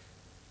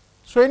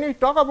 So, when we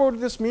talk about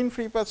this mean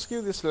free path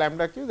skew, this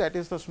lambda q, that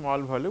is the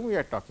small volume we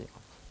are talking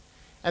of,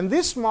 and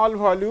this small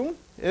volume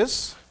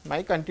is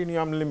my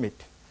continuum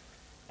limit.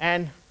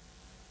 And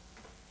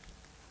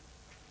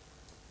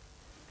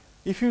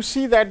if you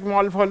see that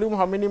small volume,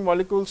 how many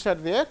molecules are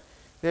there?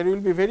 There will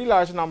be very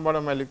large number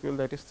of molecules,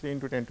 that is 3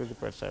 into 10 to the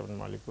power 7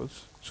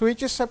 molecules. So,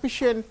 which is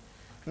sufficient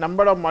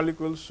number of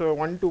molecules. So,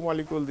 1 2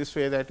 molecule this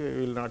way, that way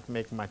will not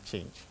make much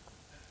change.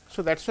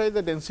 So, that is why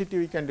the density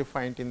we can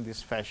define it in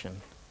this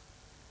fashion.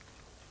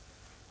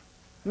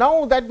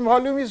 Now, that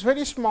volume is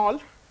very small.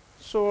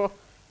 So,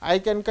 I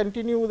can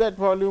continue that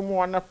volume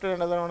one after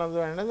another,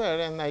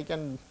 and I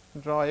can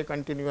draw a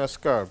continuous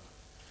curve,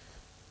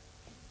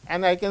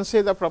 and I can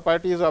say the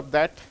properties of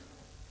that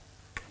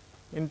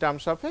in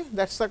terms of a,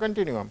 that is the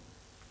continuum.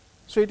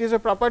 So, it is a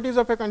properties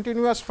of a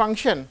continuous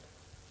function,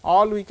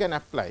 all we can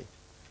apply,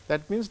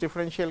 that means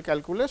differential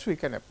calculus we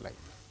can apply.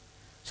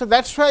 So,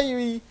 that is why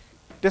we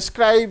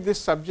describe this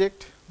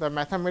subject, the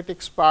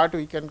mathematics part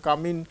we can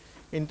come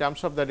in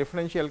terms of the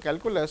differential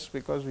calculus,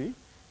 because we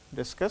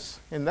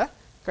discuss in the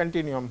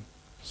continuum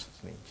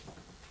range.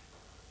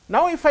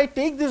 Now, if I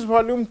take this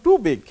volume too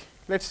big,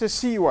 let us say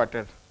sea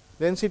water,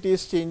 density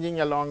is changing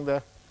along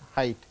the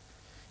height.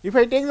 If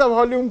I take the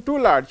volume too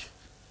large,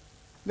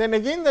 then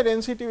again the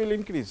density will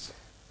increase.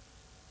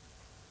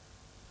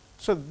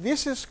 So,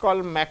 this is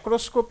called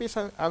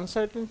macroscopic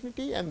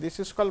uncertainty and this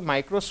is called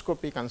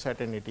microscopic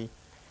uncertainty.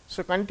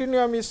 So,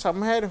 continuum is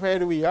somewhere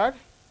where we are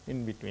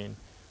in between.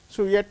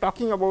 So, we are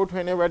talking about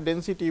whenever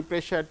density,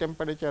 pressure,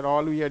 temperature,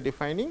 all we are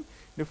defining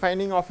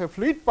of a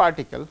fluid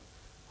particle,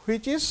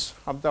 which is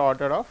of the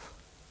order of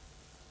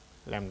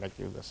lambda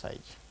q the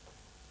size.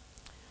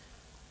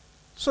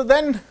 So,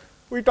 then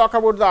we talk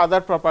about the other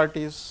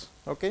properties.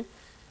 Okay.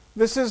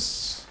 This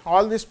is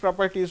all these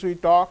properties we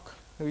talk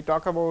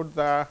about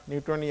the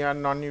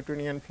Newtonian,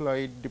 non-Newtonian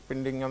fluid,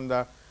 depending on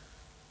the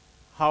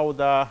how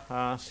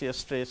the shear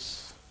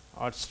stress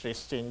or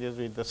stress changes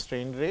with the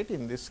strain rate,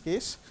 in this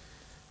case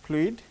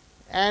fluid,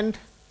 and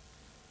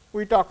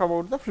we talk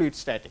about the fluid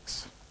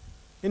statics.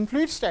 In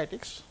fluid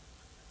statics,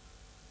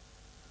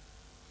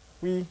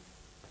 we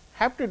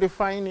have to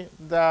define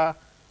the,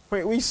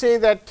 we say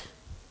that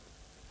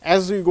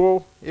as we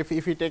go, if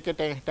we take a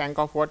tank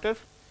of water,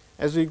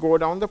 as we go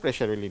down the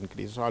pressure will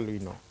increase, all we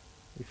know.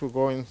 If you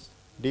go in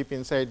deep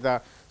inside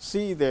the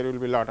sea, there will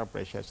be lot of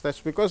pressures, that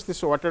is because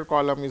this water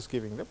column is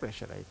giving the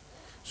pressure, right.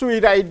 So, we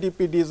write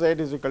dp dz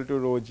is equal to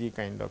rho g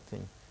kind of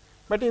thing,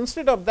 but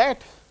instead of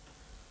that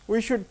we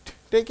should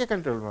take a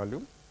control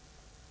volume,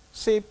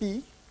 say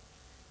p,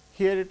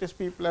 here it is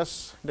p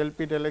plus del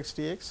p del x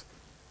dx.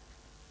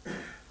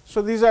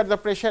 So, these are the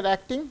pressure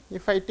acting.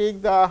 If I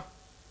take the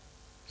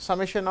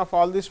summation of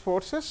all these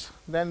forces,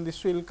 then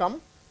this will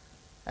come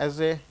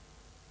as a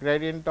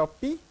gradient of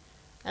p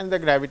and the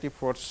gravity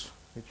force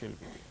which will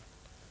be.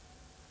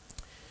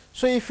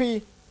 So, if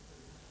we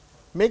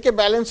make a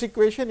balance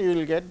equation, you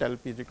will get del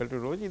p is equal to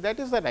rho g, that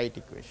is the right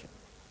equation.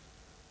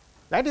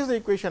 That is the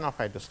equation of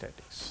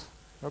hydrostatics.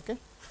 Okay.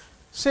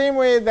 Same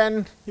way,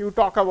 then you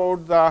talk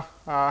about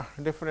the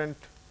different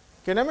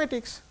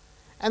kinematics,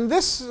 and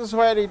this is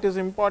where it is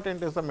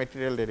important, is the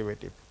material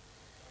derivative.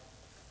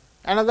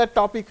 Another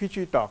topic which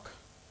we talk,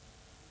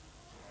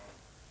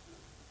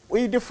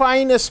 we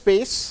define a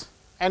space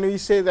and we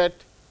say that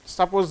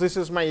suppose this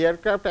is my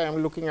aircraft, I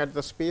am looking at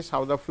the space,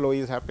 how the flow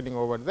is happening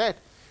over that.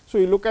 So,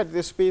 we look at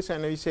this space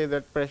and we say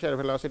that pressure,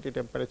 velocity,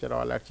 temperature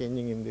all are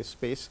changing in this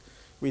space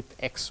with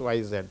x,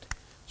 y, z.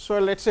 So,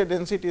 let us say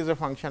density is a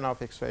function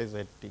of x, y,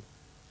 z, t.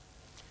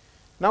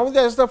 Now,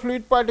 as the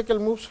fluid particle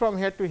moves from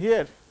here to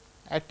here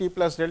at t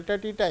plus delta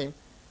t time,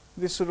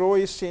 this rho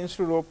is changed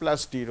to rho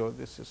plus d rho.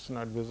 This is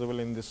not visible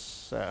in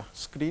this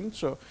screen.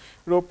 So,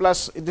 rho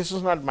plus, this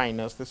is not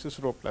minus, this is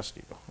rho plus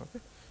d rho. Okay.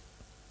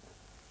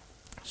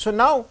 So,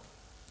 now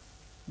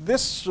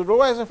this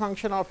rho as a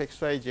function of x,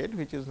 y, z,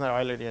 which is the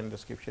Eulerian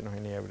description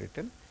when I have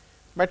written,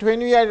 but when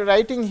we are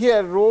writing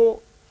here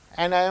rho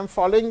and I am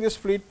following this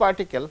fluid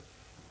particle,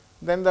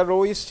 then the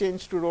rho is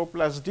changed to rho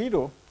plus d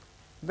rho,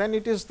 then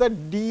it is the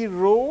d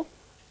rho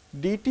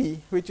dt,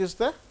 which is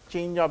the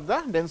change of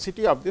the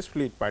density of this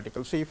fluid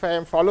particle. So, if I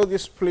am follow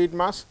this fluid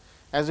mass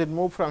as it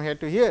move from here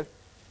to here,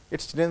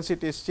 its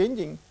density is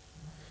changing,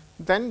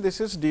 then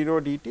this is d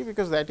rho dt,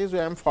 because that is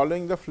where I am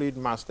following the fluid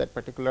mass, that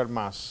particular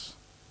mass,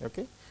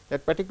 okay.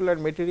 That particular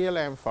material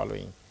I am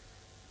following.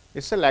 It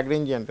is a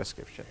Lagrangian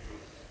description.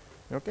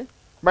 Okay.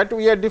 But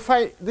we are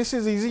this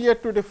is easier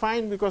to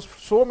define, because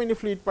so many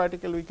fluid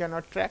particles we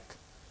cannot track.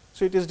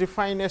 So, it is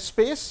define a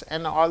space,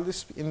 and all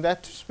this in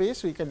that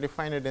space we can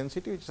define a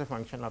density which is a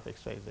function of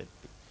x, y, z,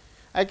 t.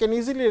 I can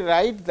easily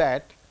write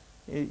that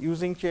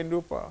using chain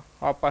loop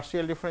or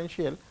partial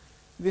differential,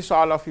 this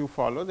all of you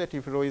follow that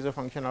if rho is a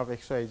function of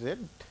x, y, z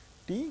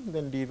t,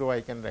 then d rho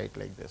I can write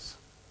like this.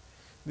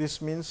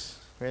 This means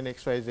when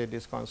x, y, z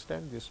is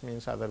constant, this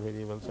means other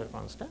variables are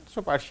constant.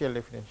 So, partial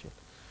differential,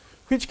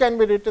 which can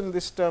be written,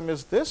 this term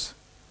is this,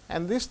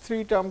 and this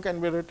 3 term can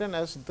be written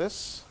as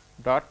this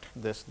dot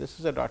this. This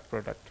is a dot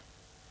product.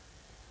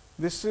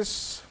 This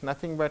is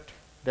nothing but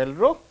del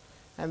rho,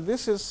 and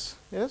this is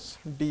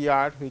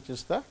dr, which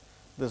is the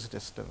this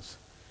distance.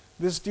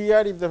 This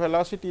dr, if the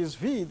velocity is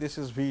v, this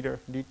is v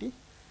dt.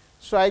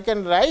 So, I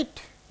can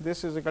write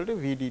this is equal to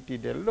v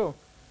dt del rho.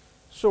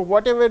 So,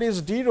 whatever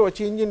is d rho,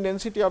 change in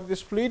density of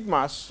this fluid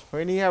mass,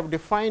 when you have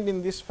defined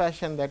in this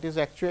fashion, that is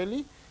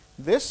actually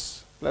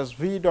this plus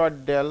v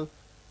dot del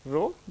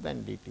rho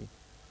then dt.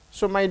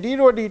 So, my d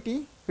rho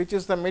dt, which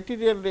is the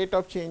material rate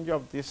of change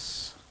of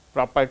this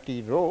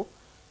property rho,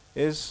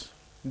 is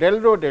del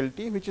rho del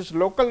t, which is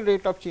local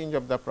rate of change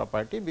of the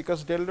property,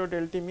 because del rho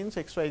del t means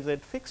x, y, z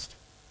fixed.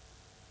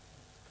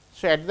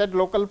 So, at that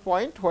local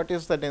point, what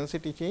is the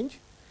density change,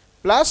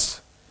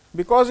 plus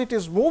because it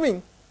is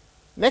moving,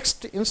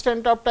 next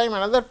instant of time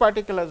another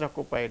particle is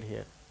occupied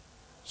here.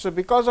 So,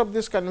 because of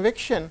this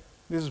convection,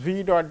 this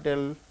v dot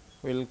del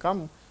will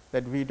come,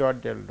 that v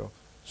dot del rho.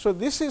 So,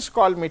 this is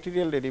called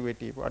material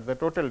derivative or the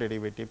total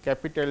derivative,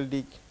 capital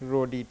D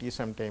rho dt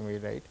sometime we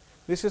write.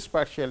 This is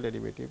partial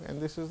derivative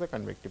and this is the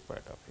convective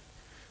part of it.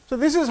 So,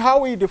 this is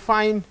how we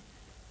define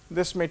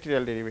this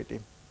material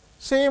derivative.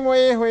 Same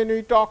way when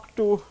we talk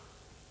to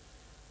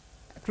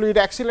fluid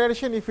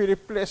acceleration, if we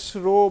replace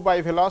rho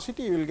by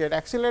velocity, you will get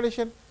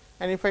acceleration,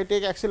 and if I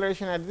take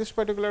acceleration at this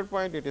particular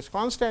point, it is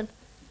constant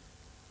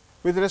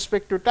with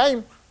respect to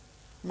time,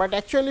 but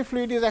actually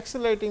fluid is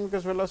accelerating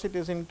because velocity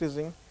is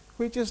increasing,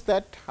 which is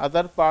that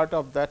other part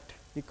of that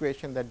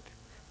equation, that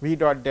v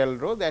dot del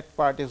rho, that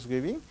part is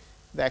giving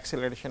the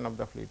acceleration of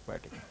the fluid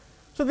particle.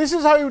 So, this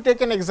is how you take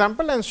an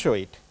example and show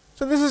it.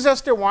 So, this is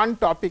just a one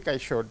topic I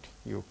showed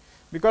you,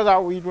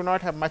 because we do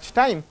not have much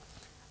time.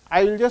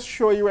 I will just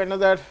show you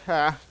another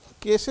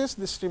cases,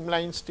 this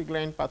streamline,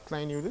 Stigline,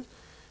 pathline uses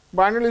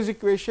Bernoulli's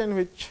equation,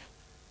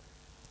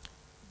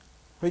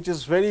 which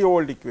is very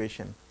old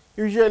equation.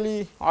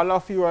 Usually all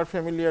of you are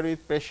familiar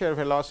with pressure,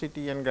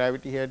 velocity and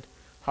gravity head,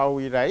 how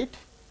we write,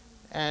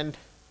 and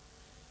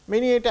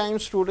many a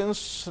times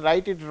students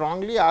write it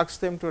wrongly, ask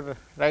them to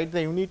write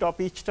the unit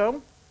of each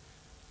term,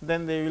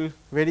 then they will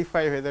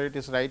verify whether it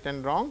is right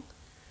and wrong,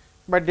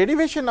 but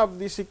derivation of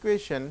this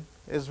equation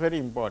is very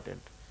important.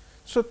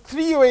 So,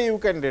 3 ways you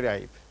can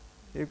derive.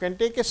 You can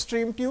take a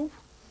stream tube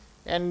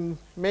and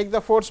make the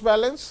force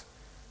balance,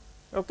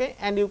 okay,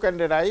 and you can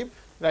write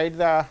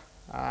the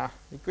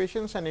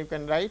equations, and you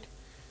can write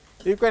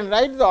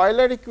the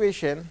Euler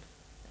equation,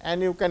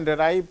 and you can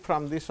derive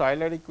from this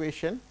Euler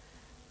equation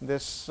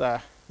this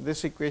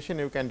equation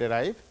you can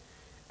derive,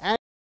 and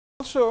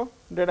also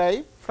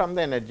derive from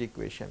the energy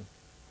equation,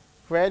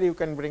 where you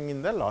can bring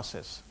in the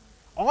losses.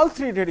 All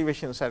 3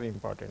 derivations are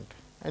important,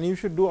 and you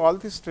should do all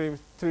these 3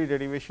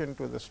 derivation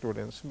to the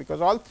students,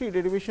 because all 3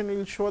 derivation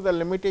will show the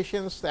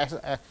limitations,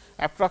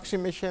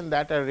 approximation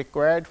that are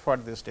required for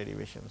these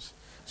derivations.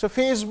 So,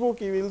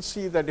 Facebook you will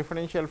see the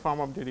differential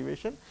form of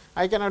derivation.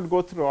 I cannot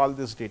go through all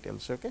these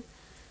details. Okay.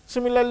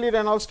 Similarly,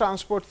 Reynolds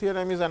transport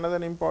theorem is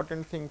another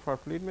important thing for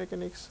fluid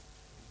mechanics.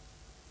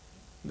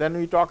 Then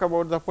we talk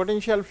about the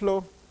potential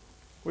flow,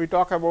 we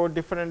talk about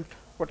different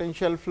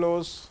potential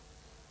flows.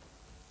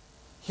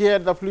 Here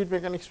the fluid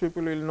mechanics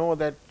people will know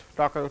that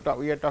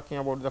we are talking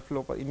about the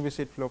flow,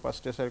 inviscid flow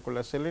past a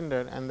circular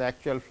cylinder, and the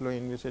actual flow,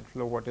 inviscid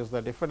flow, what is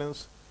the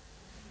difference.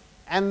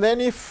 And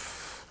then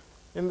if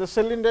in the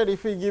cylinder,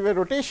 if we give a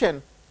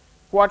rotation,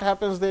 what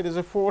happens, there is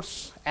a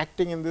force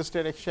acting in this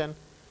direction,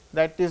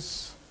 that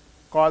is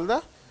called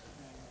the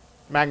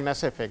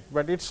Magnus effect,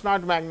 but it is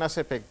not Magnus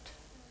effect,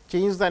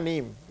 change the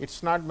name, it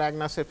is not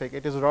Magnus effect,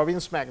 it is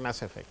Robbins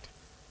Magnus effect.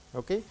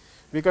 Okay.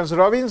 Because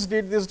Robbins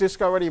did this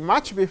discovery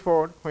much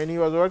before, when he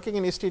was working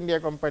in East India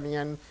Company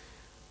and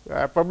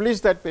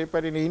published that paper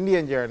in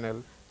Indian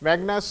journal.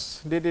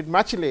 Magnus did it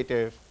much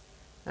later,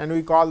 and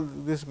we call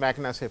this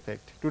Magnus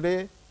effect.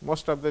 Today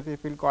most of the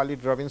people call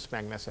it Robbins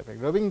Magnus effect.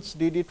 Robbins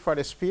did it for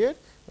a sphere,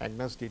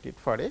 Magnus did it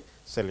for a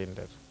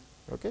cylinder.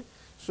 Okay.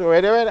 So,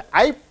 wherever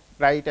I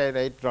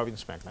write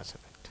Robbins Magnus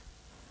effect.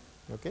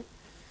 Okay.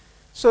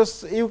 So,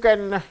 you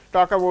can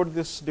talk about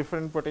this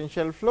different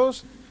potential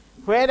flows,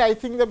 where I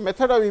think the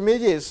method of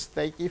images,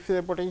 like if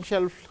the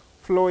potential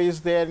flow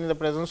is there in the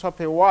presence of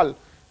a wall,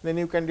 then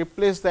you can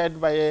replace that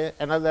by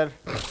another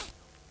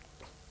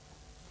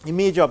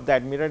image of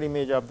that, mirror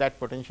image of that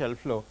potential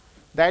flow,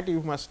 that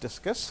you must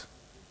discuss.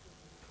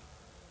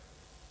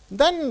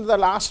 Then the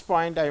last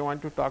point I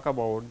want to talk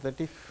about, that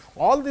if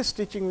all this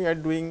teaching we are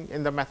doing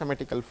in the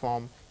mathematical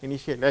form,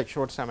 initially I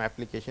showed some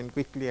application,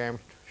 quickly I am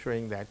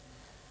showing that,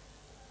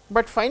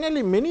 but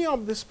finally many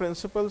of these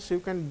principles you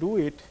can do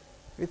it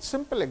with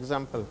simple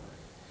example.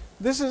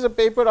 This is a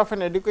paper of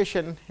an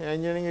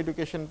engineering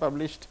education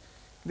published.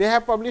 They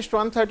have published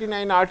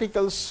 139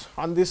 articles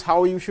on this,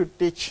 how you should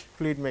teach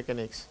fluid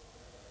mechanics,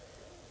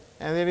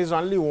 and there is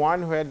only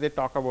one where they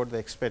talk about the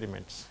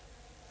experiments.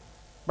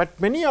 but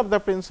many of the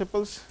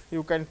principles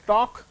you can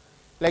talk,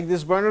 like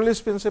this Bernoulli's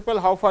principle,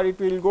 how far it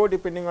will go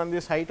depending on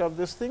this height of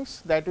these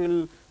things, that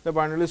will the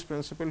Bernoulli's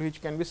principle,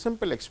 which can be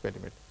simple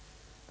experiment.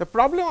 The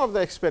problem of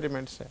the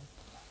experiments,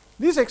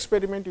 this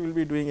experiment you will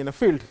be doing in a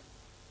field.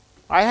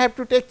 I have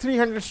to take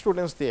 300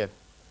 students there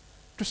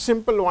to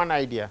simple one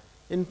idea.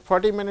 In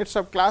 40 minutes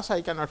of class,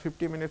 I can, or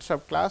 50 minutes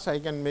of class, I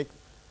can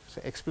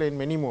explain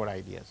many more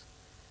ideas.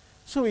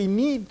 So, we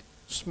need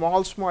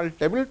small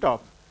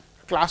tabletop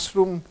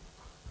classroom.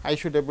 I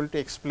should be able to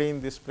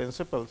explain these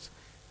principles.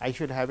 I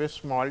should have a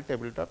small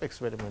tabletop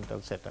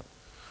experimental setup.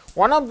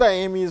 One of the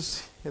aim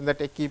is in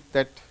that I keep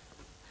that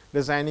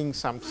designing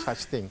some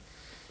such thing,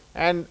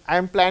 and I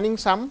am planning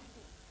some,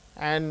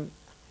 and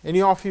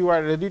any of you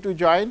are ready to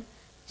join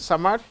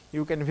summer,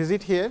 you can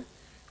visit here.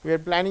 We are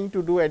planning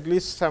to do at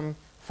least some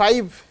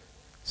 5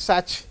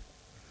 such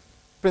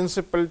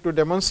principle to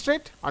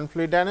demonstrate on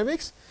fluid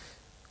dynamics,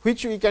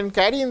 which we can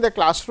carry in the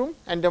classroom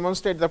and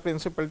demonstrate the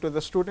principle to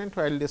the student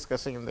while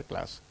discussing in the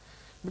class.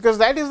 Because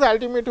that is the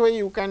ultimate way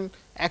you can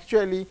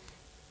actually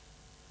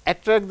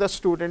attract the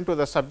student to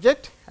the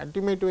subject,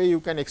 ultimate way you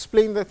can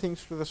explain the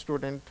things to the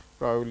student,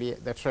 probably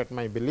that is what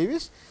my belief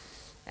is,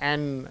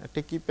 and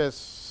Tekip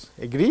has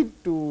agreed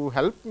to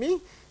help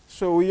me.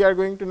 So, we are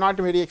going to not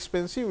very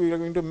expensive, we are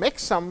going to make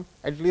some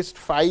at least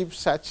 5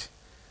 such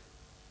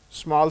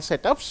small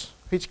setups,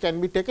 which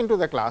can be taken to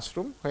the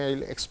classroom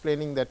while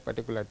explaining that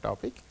particular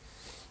topic.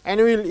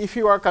 And we will, if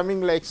you are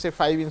coming like say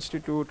 5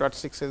 institute or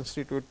 6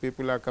 institute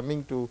people are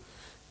coming to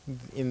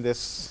in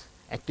this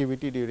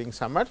activity during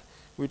summer,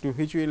 which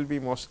will be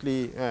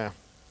mostly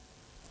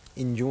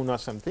in June or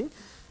something,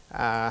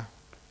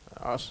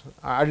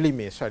 early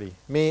May, sorry,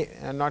 May,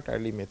 not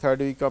early May, 3rd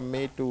week of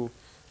May to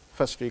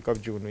 1st week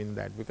of June, in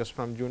that, because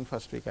from June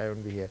 1st week I will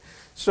not be here.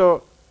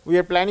 So, we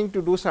are planning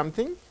to do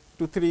something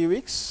 2-3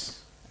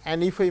 weeks,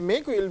 and if we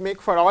will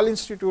make for all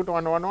institute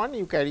 1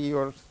 you carry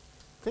your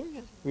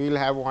thing, we will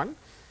have one,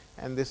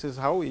 and this is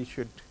how we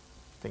should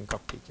think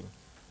of teaching.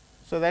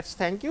 So, that is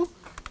thank you.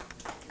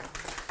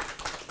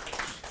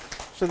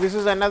 So, this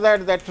is another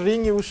that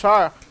ring you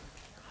saw,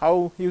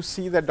 how you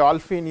see the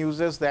dolphin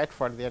uses that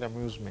for their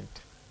amusement.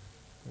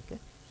 Okay.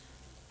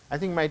 I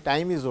think my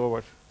time is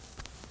over.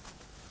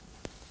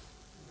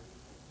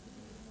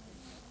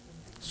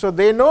 So,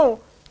 they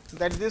know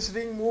that this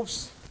ring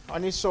moves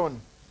on its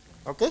own,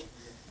 okay,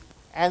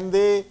 and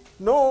they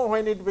know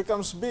when it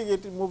becomes big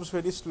it moves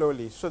very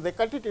slowly. So, they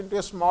cut it into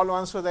a small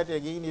one, so that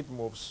again it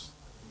moves,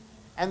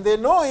 and they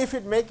know if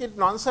it make it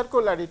non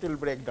circular it will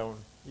break down,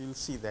 you will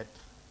see that.